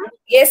 Subaltern, ma'am.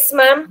 yes,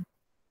 ma'am.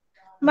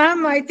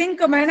 Ma'am, I think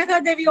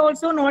Manaka Devi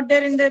also not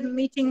there in the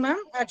meeting,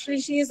 ma'am.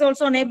 Actually, she is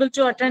also unable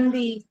to attend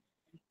the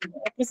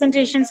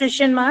presentation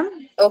session,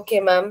 ma'am.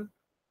 Okay, ma'am.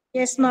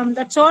 Yes, ma'am.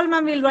 That's all,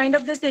 ma'am. We'll wind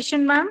up the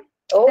session, ma'am.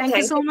 Oh, Thank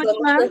you so much, so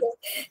ma'am.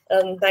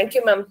 Thank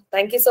you, ma'am.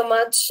 Thank you so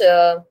much.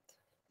 The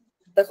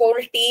whole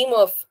team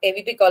of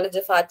AVP College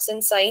of Arts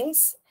and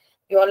Science.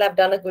 You all have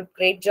done a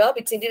great job.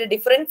 It's indeed a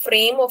different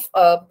frame of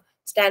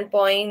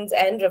standpoints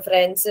and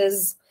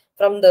references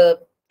from the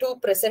two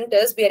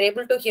presenters. We are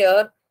able to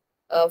hear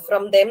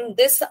from them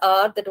this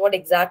art, that what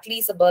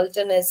exactly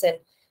subaltern is, and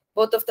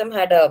both of them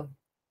had a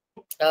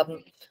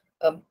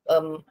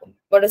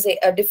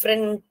a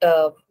different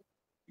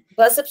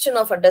perception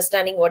of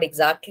understanding what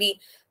exactly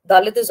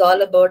Dalit is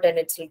all about and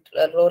its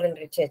role in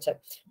literature.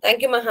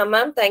 Thank you,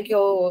 ma'am. Thank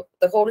you,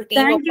 the whole team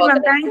Thank of you,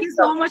 ma'am. Thank organizers you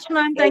so of much,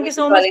 ma'am. Thank you AVP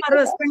so much College of for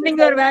Arts and spending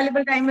your Science.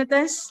 valuable time with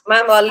us.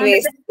 Ma'am,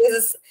 always. This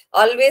is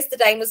always the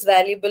time is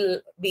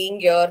valuable being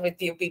here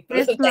with you people.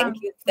 Yes, ma'am.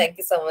 Thank you. Thank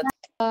you so much.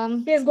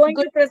 She is going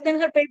to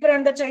present her paper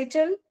on the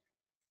title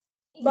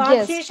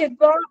Bharti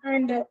Shilpa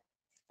and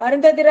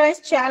Arundhati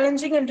Roy's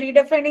challenging and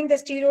redefining the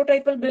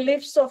stereotypal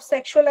beliefs of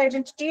sexual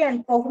identity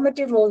and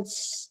performative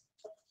roles.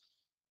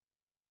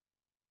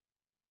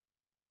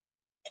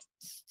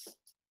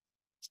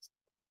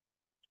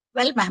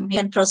 Well, ma'am, you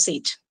can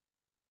proceed.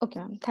 Okay,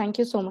 ma'am. Thank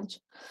you so much.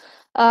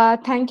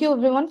 Thank you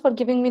everyone for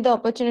giving me the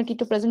opportunity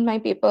to present my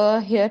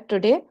paper here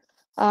today.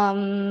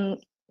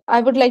 I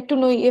would like to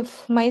know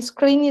if my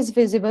screen is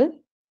visible.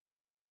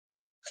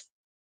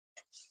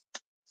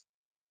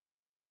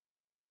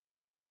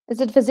 Is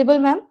it visible,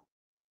 ma'am?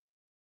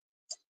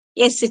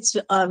 yes, it's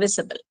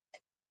visible.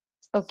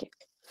 Okay.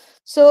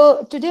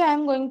 So today I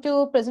am going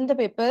to present the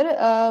paper.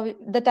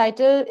 The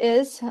title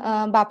is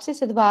Bapsi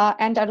Sidhwa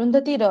and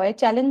Arundhati Roy,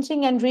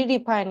 Challenging and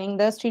Redefining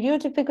the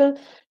Stereotypical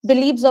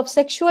Beliefs of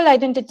Sexual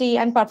Identity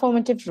and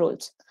Performative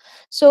Roles.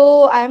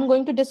 So I am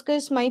going to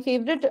discuss my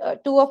favorite,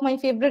 two of my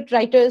favorite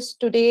writers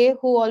today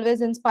who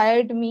always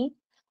inspired me.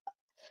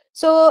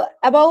 So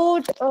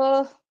about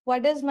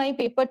what is my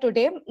paper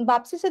today?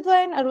 Bapsi Sidhwa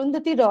and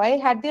Arundhati Roy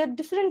had their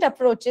different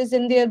approaches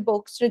in their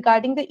books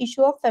regarding the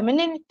issue of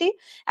femininity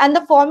and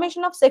the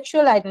formation of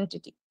sexual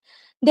identity.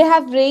 They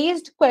have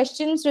raised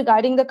questions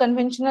regarding the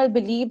conventional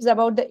beliefs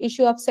about the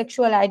issue of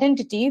sexual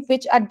identity,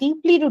 which are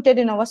deeply rooted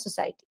in our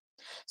society.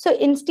 So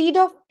instead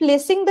of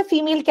placing the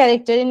female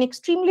character in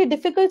extremely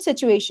difficult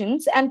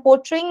situations and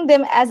portraying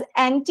them as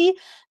anti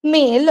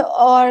male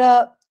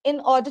or in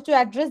order to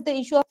address the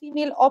issue of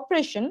female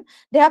oppression,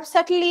 they have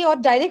subtly or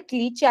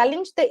directly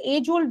challenged the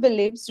age old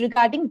beliefs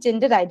regarding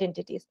gender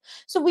identities.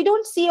 So we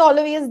don't see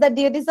always that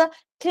there is a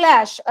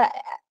clash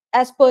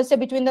as per se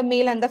between the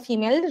male and the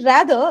female.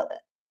 Rather,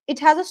 it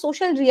has a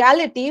social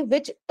reality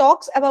which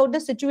talks about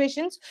the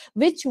situations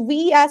which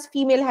we as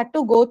female had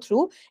to go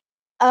through,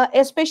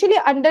 especially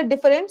under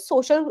different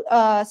social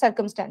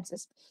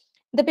circumstances.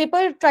 The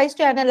paper tries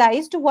to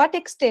analyze to what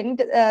extent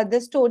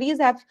the stories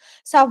have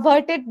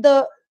subverted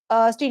the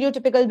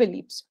stereotypical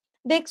beliefs.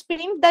 They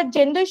explain that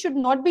gender should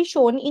not be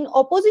shown in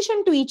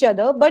opposition to each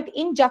other, but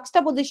in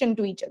juxtaposition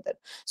to each other.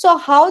 So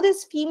how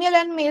this female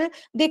and male,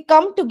 they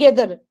come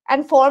together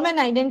and form an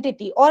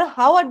identity, or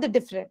how are they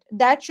different?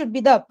 That should be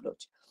the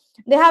approach.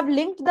 They have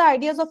linked the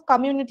ideas of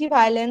community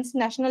violence,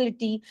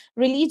 nationality,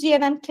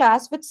 religion, and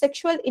class with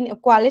sexual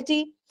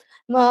inequality,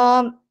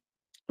 um,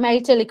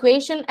 marital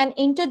equation, and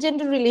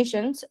intergender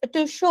relations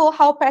to show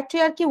how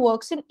patriarchy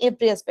works in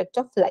every aspect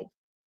of life.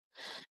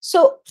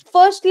 So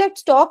first,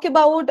 let's talk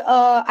about,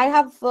 I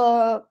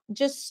have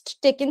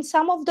just taken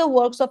some of the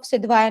works of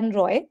Sidhwa and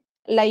Roy,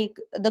 like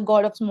The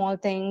God of Small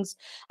Things,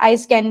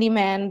 Ice Candy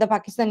Man, The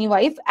Pakistani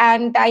Wife,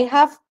 and I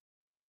have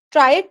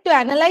tried to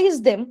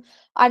analyze them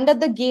under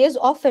the gaze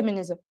of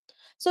feminism.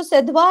 So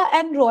Sedhwa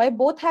and Roy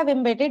both have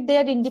embedded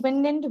their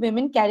independent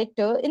women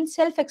character in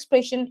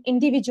self-expression,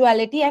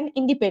 individuality, and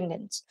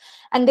independence.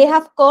 And they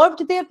have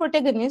curved their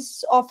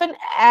protagonists often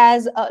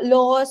as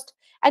lost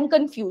and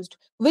confused,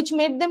 which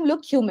made them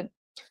look human.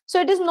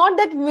 So it is not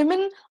that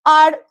women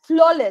are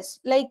flawless,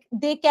 like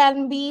they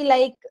can be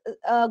like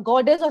a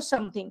goddess or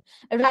something.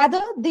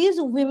 Rather, these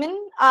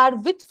women are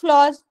with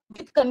flaws,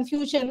 with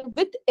confusion,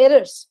 with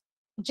errors,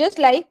 just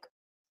like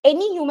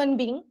any human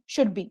being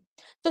should be.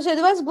 So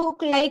Sidhwa's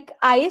book, like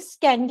Ice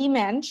Candy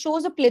Man,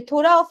 shows a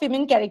plethora of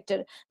women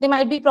character. They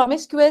might be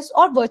promiscuous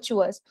or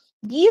virtuous.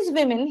 These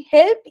women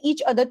help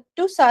each other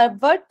to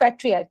subvert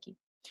patriarchy.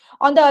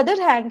 On the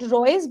other hand,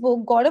 Roy's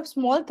book, God of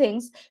Small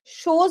Things,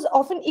 shows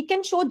often it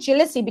can show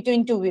jealousy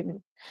between two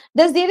women.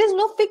 Thus, there is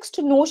no fixed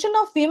notion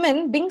of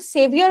women being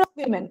savior of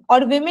women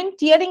or women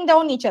tearing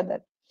down each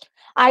other.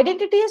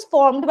 Identity is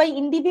formed by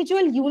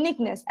individual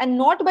uniqueness and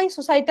not by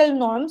societal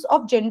norms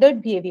of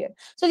gendered behavior.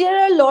 So there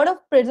are a lot of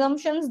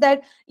presumptions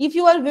that if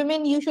you are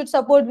women, you should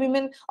support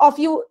women, or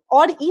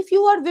if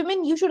you are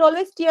women, you should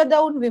always tear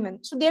down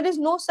women. So there is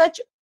no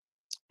such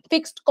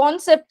fixed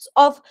concepts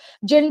of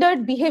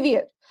gendered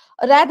behavior.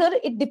 Rather,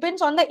 it depends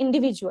on the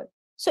individual.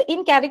 So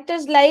in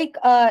characters like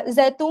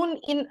Zaitoon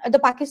in The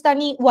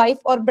Pakistani Wife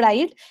or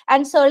Bride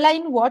and Sarla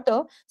in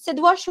Water,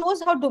 Sidhwa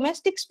shows how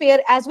domestic sphere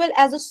as well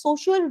as the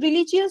social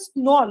religious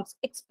norms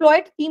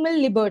exploit female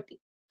liberty.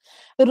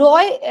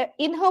 Roy,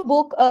 in her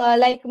book,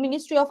 like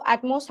Ministry of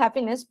Utmost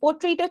Happiness,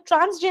 portrayed a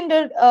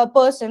transgender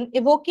person,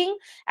 evoking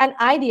an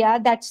idea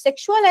that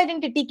sexual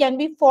identity can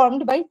be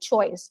formed by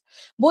choice.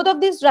 Both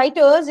of these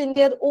writers, in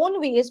their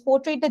own ways,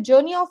 portrayed the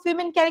journey of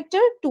women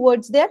character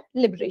towards their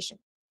liberation.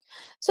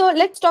 So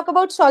let's talk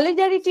about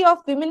solidarity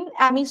of women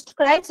amidst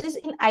crisis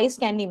in Ice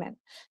Candy Man.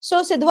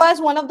 So Sidhwa is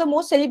one of the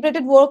most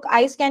celebrated work,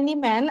 Ice Candy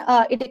Man.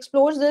 It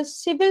explores the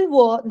civil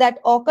war that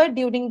occurred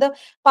during the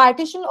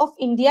partition of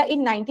India in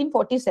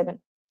 1947.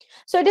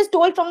 So it is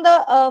told from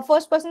the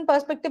first-person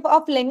perspective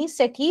of Lenny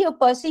Sethi, a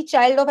Percy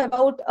child of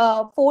about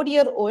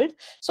 4-year-old.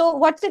 So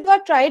what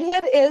Sidhwa tried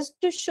here is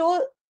to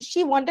show,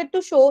 she wanted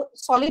to show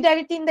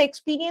solidarity in the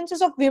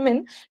experiences of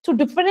women through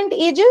different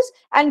ages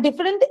and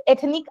different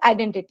ethnic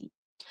identity.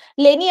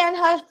 Lenny and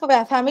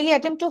her family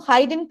attempt to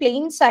hide in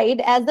plain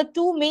sight as the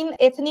two main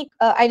ethnic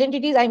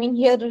identities, I mean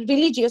here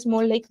religious,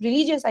 more like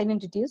religious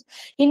identities,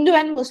 Hindu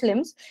and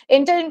Muslims,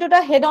 enter into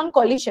the head-on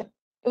collision.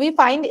 We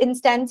find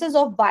instances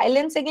of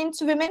violence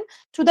against women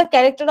through the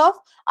character of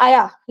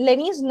Aya,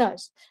 Lenny's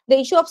nurse. The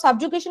issue of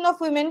subjugation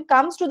of women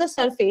comes to the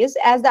surface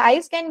as the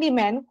Ice Candy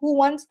Man, who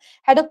once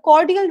had a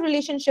cordial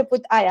relationship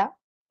with Aya,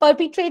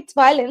 perpetrates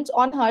violence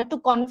on her to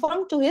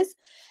conform to his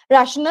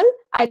rational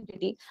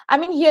identity. I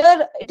mean,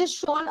 here it is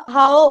shown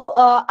how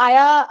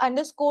Aya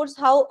underscores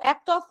how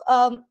act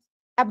of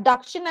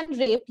abduction and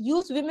rape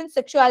use women's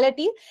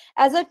sexuality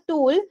as a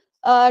tool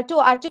to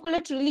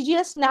articulate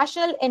religious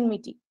national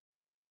enmity.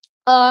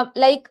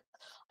 Like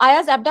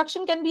Aya's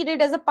abduction can be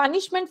read as a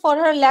punishment for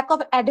her lack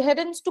of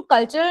adherence to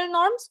cultural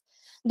norms.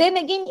 Then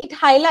again, it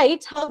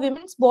highlights how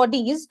women's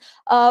bodies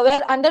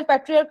were under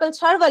patriarchal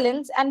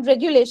surveillance and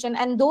regulation,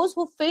 and those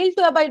who fail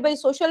to abide by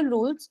social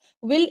rules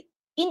will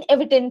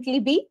inevitably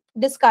be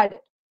discarded.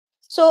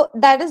 So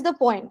that is the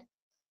point.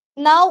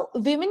 Now,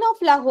 women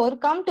of Lahore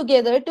come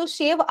together to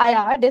save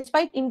Aya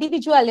despite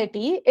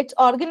individuality. It's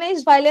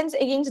organized violence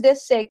against their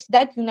sex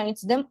that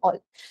unites them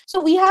all. So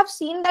we have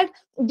seen that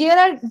there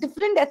are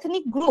different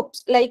ethnic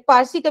groups like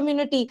Parsi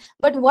community,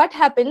 but what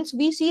happens,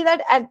 we see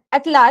that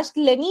at last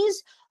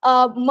Lenny's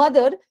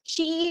mother,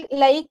 she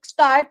like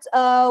starts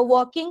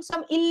working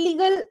some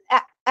illegal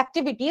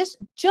activities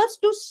just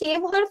to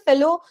save her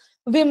fellow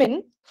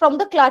women from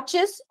the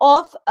clutches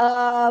of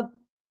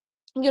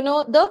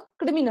the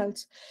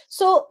criminals.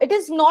 So it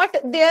is not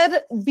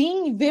their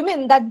being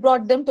women that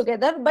brought them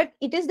together, but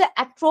it is the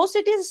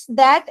atrocities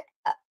that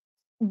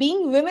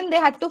being women they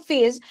had to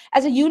face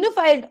as a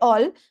unified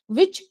all,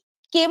 which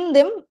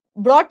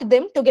brought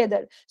them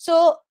together.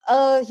 So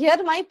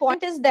here my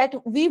point is that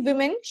we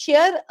women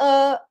share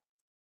a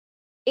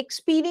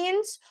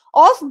experience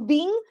of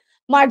being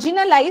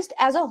marginalized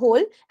as a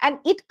whole, and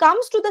it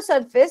comes to the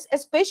surface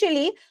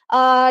especially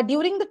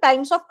during the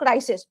times of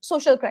crisis,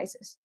 social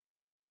crisis.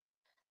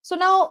 So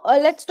now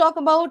let's talk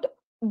about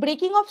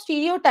breaking of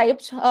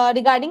stereotypes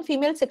regarding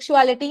female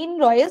sexuality in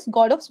Roy's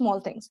God of Small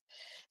Things.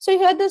 So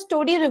here the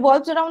story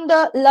revolves around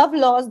the love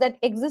laws that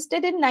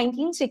existed in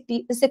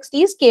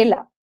 1960s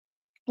Kerala.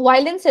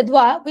 While in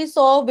Sidhwa, we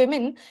saw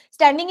women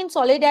standing in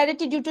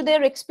solidarity due to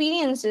their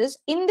experiences.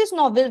 In this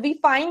novel, we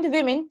find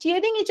women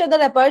tearing each other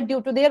apart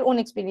due to their own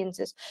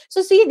experiences.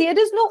 So see, there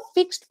is no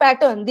fixed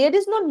pattern. There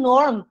is no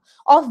norm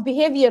of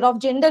behavior, of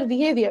gender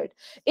behavior.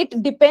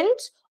 It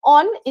depends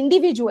on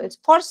individuals.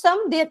 For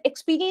some, their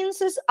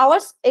experiences, our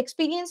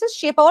experiences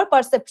shape our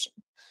perception.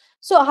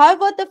 So,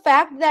 however, the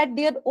fact that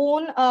their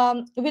own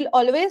will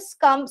always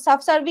come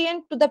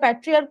subservient to the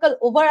patriarchal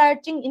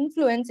overarching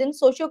influence in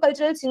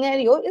socio-cultural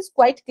scenario is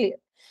quite clear.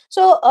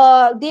 So,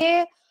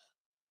 they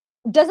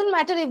doesn't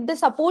matter if they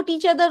support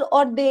each other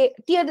or they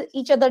tear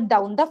each other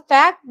down. The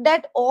fact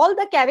that all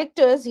the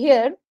characters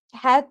here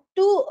had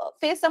to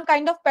face some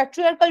kind of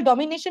patriarchal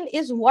domination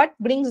is what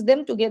brings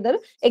them together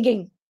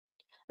again.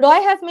 Roy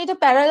has made a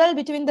parallel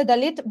between the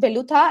Dalit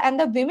Velutha and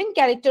the women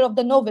character of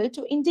the novel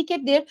to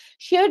indicate their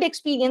shared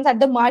experience at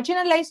the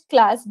marginalized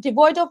class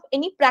devoid of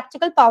any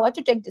practical power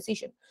to take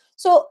decision.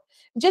 So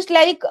just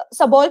like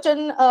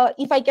Subaltern,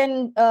 if I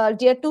can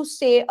dare to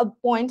say a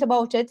point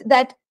about it,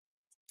 that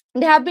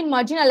they have been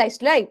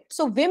marginalized, right?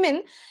 So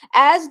women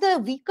as the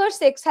weaker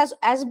sex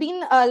has been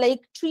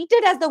like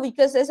treated as the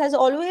weaker sex, have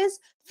always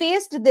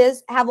faced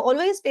this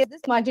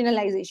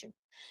marginalization.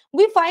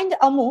 We find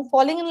Amu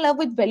falling in love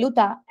with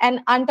Velutha,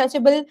 an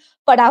untouchable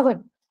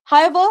Padavan.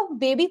 However,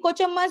 baby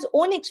Kochamma's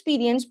own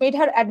experience made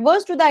her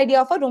adverse to the idea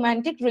of a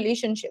romantic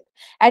relationship.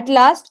 At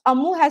last,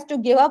 Amu has to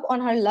give up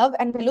on her love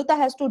and Velutha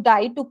has to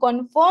die to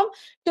conform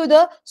to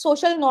the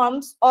social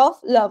norms of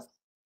love.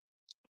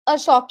 A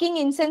shocking,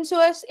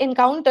 incestuous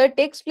encounter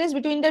takes place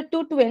between the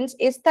two twins,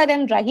 Esther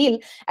and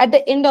Rahil, at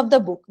the end of the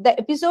book. The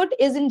episode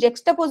is in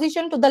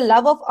juxtaposition to the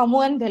love of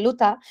Amu and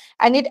Velutha,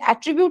 and it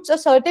attributes a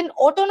certain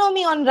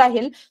autonomy on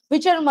Rahil,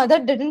 which her mother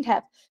didn't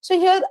have. So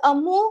here,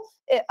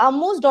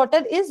 Amu's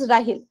daughter is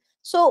Rahil.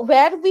 So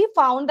where we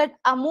found that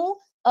Amu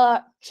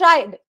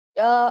tried,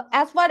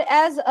 as far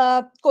as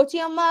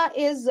Kochiyamma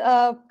is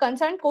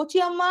concerned,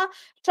 Kochiyamma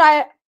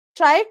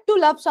tried to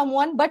love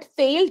someone but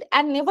failed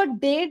and never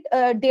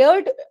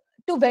dared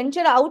to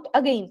venture out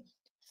again.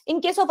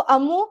 In case of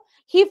Amu,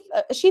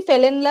 she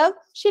fell in love.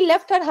 She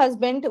left her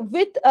husband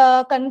with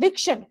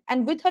conviction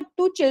and with her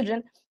two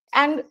children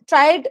and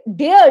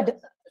dared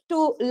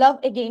to love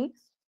again.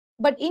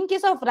 But in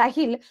case of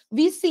Rahil,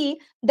 we see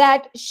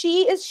that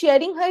she is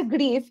sharing her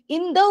grief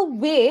in the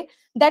way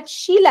that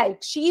she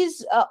likes. She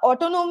is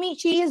autonomy.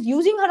 She is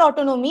using her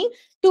autonomy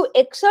to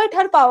exert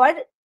her power,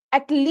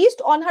 at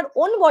least on her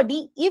own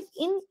body, if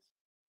in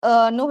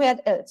nowhere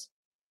else.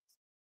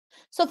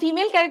 So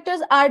female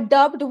characters are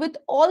dubbed with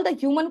all the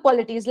human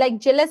qualities like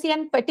jealousy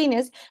and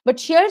pettiness, but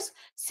shares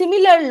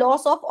similar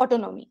loss of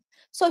autonomy.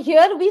 So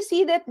here we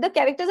see that the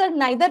characters are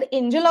neither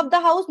angel of the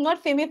house nor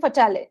femme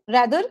fatale,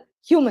 rather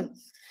human.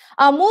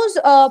 Amu's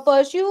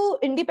pursue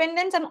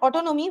independence and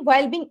autonomy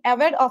while being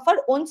aware of her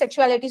own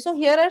sexuality. So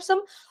here are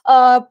some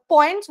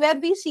points where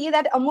we see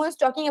that Amu is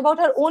talking about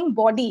her own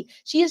body.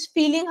 She is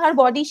feeling her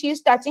body, she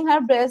is touching her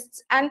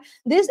breasts, and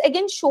this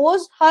again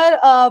shows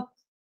her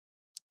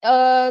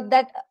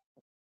that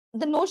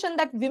the notion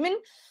that women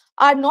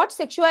are not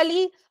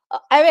sexually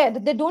aware,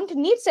 they don't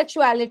need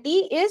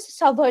sexuality, is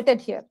subverted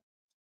here.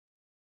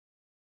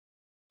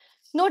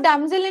 No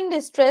damsel in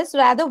distress,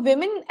 rather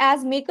women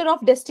as maker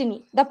of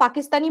destiny, the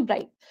Pakistani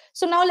Bride.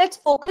 So now let's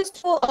focus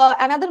to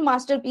another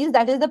masterpiece,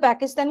 that is the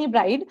Pakistani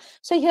Bride.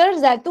 So here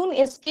Zaitoon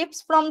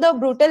escapes from the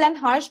brutal and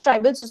harsh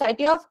tribal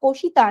society of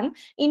Koshitan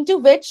into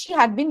which she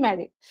had been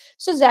married.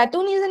 So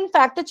Zaitoon is in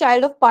fact a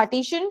child of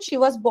partition. She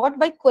was bought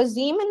by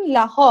Qasim in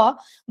Lahore,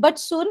 but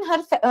soon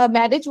her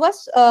marriage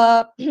was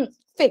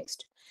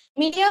fixed.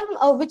 Miriam,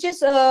 which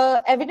is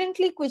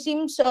evidently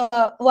Quisim's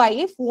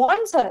wife,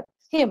 warns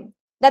him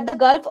that the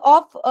gulf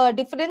of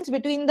difference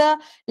between the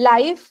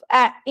life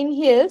in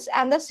hills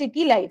and the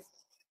city life.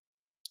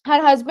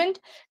 Her husband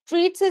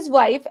treats his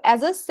wife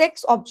as a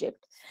sex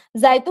object.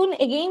 Zaitun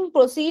again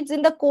proceeds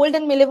in the cold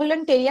and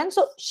malevolent Aryan.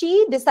 So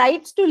she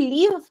decides to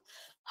leave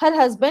her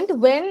husband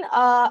when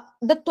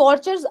the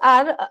tortures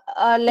are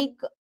like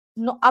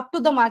no, up to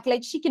the mark.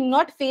 Like she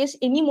cannot face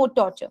any more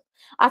torture.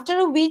 After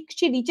a week,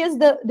 she reaches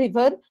the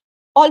river,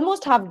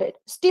 almost half dead.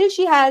 Still,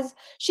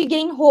 she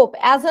gained hope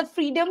as her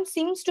freedom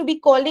seems to be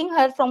calling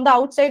her from the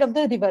outside of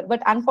the river.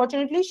 But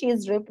unfortunately, she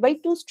is raped by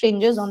two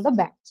strangers on the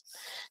banks.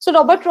 So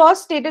Robert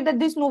Ross stated that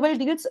this novel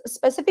deals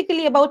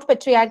specifically about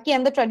patriarchy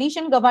and the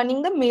tradition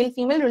governing the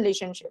male-female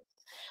relationship.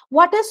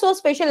 What is so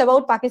special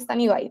about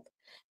Pakistani wife?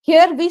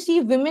 Here we see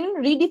women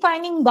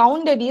redefining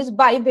boundaries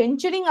by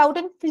venturing out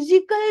on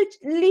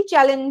physically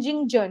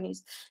challenging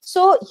journeys.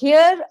 So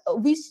here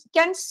we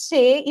can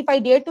say, if I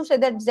dare to say,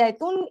 that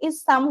Zaitun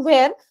is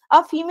somewhere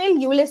a female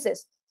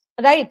Ulysses,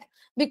 right?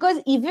 Because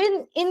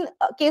even in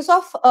case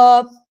of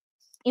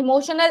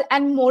emotional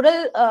and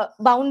moral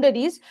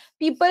boundaries,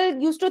 people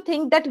used to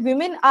think that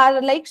women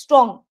are like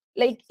strong.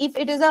 Like if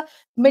it is a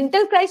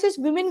mental crisis,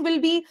 women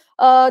will be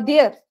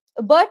there.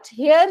 But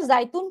here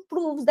Zaitun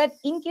proves that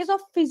in case of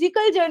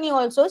physical journey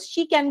also,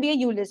 she can be a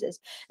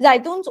Ulysses.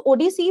 Zaitun's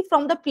odyssey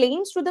from the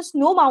plains to the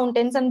snow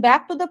mountains and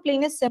back to the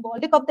plain is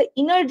symbolic of the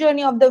inner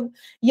journey of the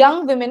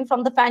young women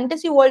from the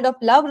fantasy world of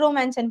love,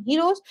 romance, and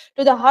heroes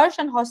to the harsh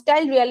and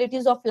hostile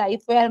realities of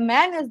life, where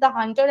man is the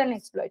hunter and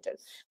exploiter,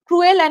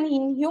 cruel and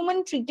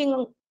inhuman,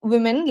 treating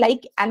women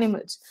like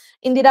animals.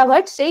 Indira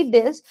Bhatt said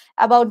this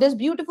about this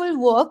beautiful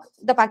work,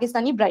 The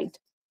Pakistani Bride.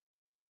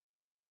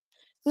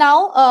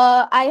 Now,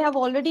 I have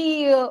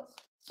already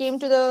came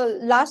to the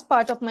last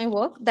part of my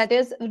work, that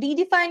is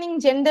redefining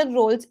gender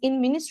roles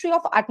in Ministry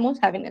of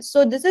Utmost Happiness.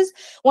 So this is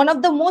one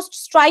of the most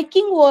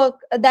striking work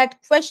that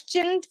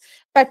questioned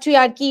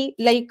patriarchy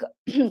like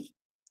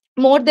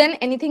more than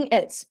anything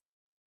else.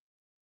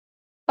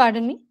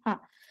 Pardon me.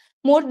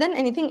 More than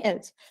anything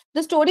else.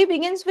 The story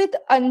begins with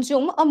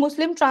Anjum, a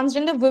Muslim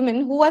transgender woman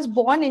who was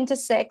born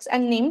intersex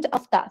and named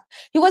Aftaf.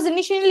 He was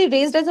initially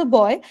raised as a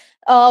boy.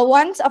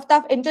 Once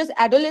Aftaf enters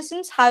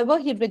adolescence, however,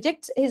 he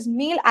rejects his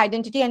male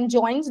identity and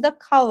joins the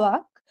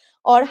Khawak,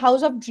 or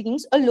House of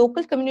Dreams, a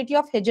local community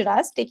of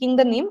Hijras, taking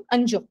the name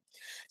Anjum.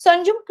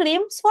 Sanjum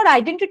claims for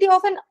identity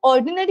of an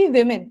ordinary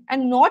woman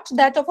and not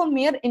that of a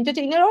mere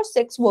entertainer or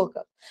sex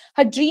worker.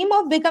 Her dream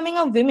of becoming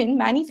a woman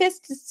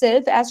manifests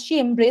itself as she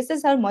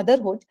embraces her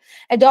motherhood,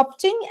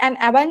 adopting an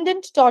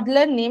abandoned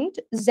toddler named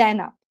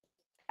Zana.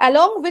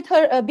 Along with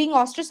her being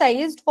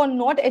ostracized for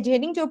not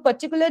adhering to a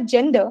particular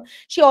gender,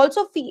 she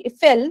also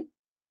fell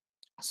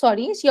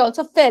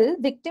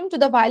victim to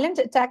the violent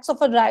attacks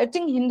of a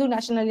rioting Hindu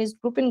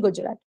nationalist group in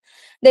Gujarat.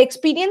 The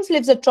experience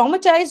leaves her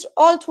traumatized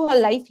all through her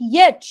life,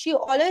 yet she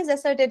always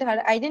asserted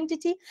her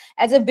identity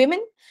as a woman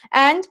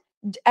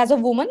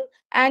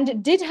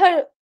and did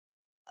her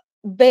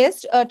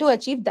best to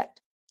achieve that.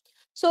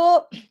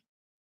 So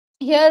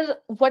here,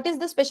 what is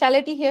the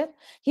speciality here?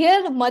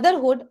 Here,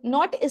 motherhood,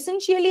 not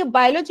essentially a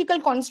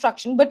biological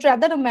construction, but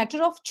rather a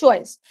matter of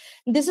choice.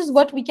 This is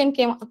what we can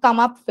come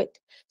up with.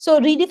 So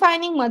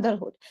redefining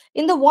motherhood.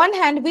 In the one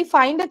hand, we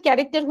find a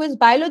character who is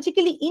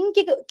biologically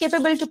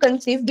incapable to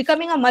conceive,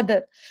 becoming a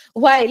mother,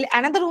 while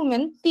another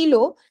woman,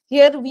 Tilo,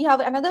 here we have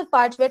another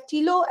part where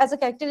Tilo as a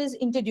character is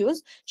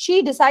introduced.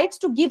 She decides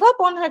to give up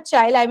on her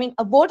child,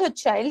 abort her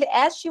child,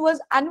 as she was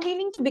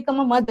unwilling to become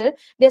a mother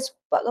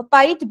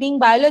despite being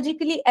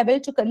biologically able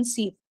to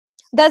conceive.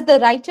 Thus, the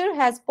writer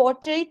has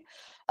portrayed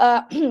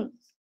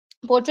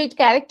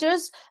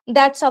characters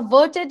that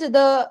subverted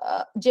the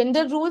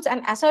gender rules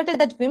and asserted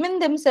that women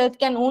themselves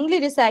can only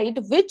decide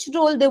which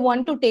role they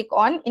want to take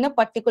on in a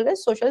particular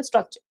social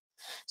structure.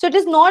 So it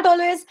is not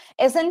always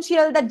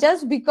essential that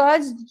just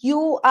because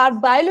you are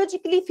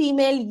biologically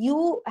female,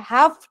 you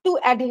have to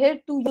adhere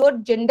to your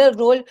gender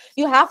role,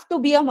 you have to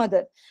be a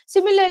mother.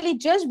 Similarly,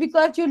 just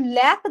because you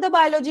lack the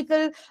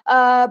biological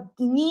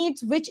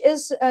needs which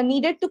is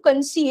needed to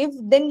conceive,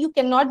 then you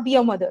cannot be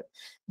a mother.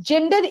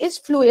 Gender is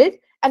fluid,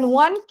 and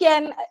one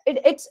can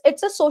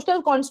it's a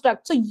social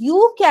construct, so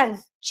you can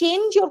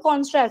change your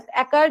construct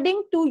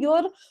according to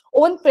your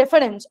own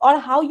preference or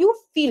how you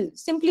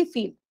simply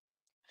feel.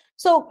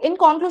 So in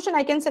conclusion,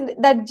 I can say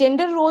that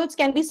gender roles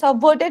can be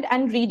subverted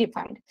and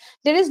redefined.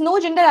 There is no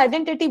gender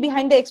identity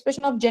behind the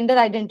expression of gender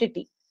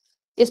identity.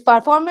 It is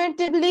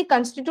performatively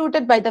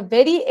constituted by the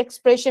very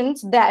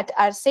expressions that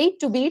are said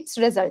to be its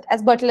result,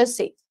 as Butler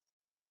says.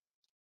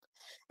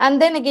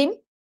 And then again,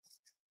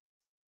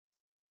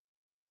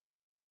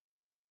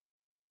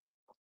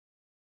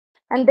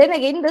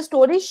 the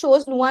story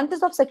shows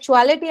nuances of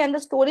sexuality, and the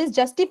story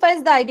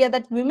justifies the idea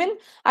that women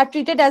are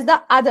treated as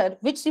the other,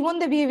 which Simone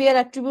de Beauvoir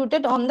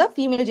attributed on the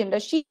female gender.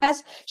 She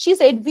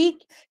said, we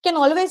can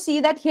always see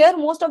that here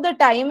most of the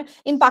time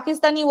in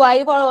Pakistani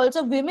wife or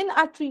also women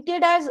are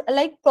treated as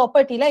like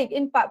property. Like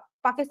in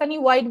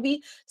Pakistani wide,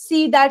 we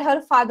see that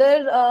her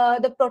father,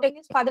 the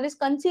protagonist's father, is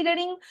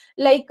considering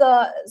like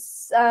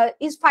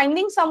is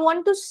finding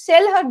someone to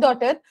sell her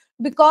daughter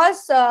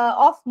because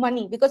of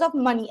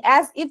money,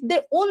 as if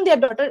they own their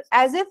daughter,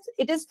 as if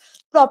it is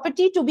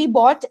property to be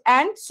bought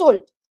and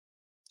sold.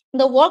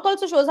 The work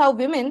also shows how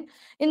women,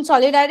 in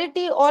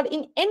solidarity or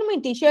in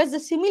enmity, shares the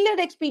similar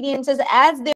experiences as their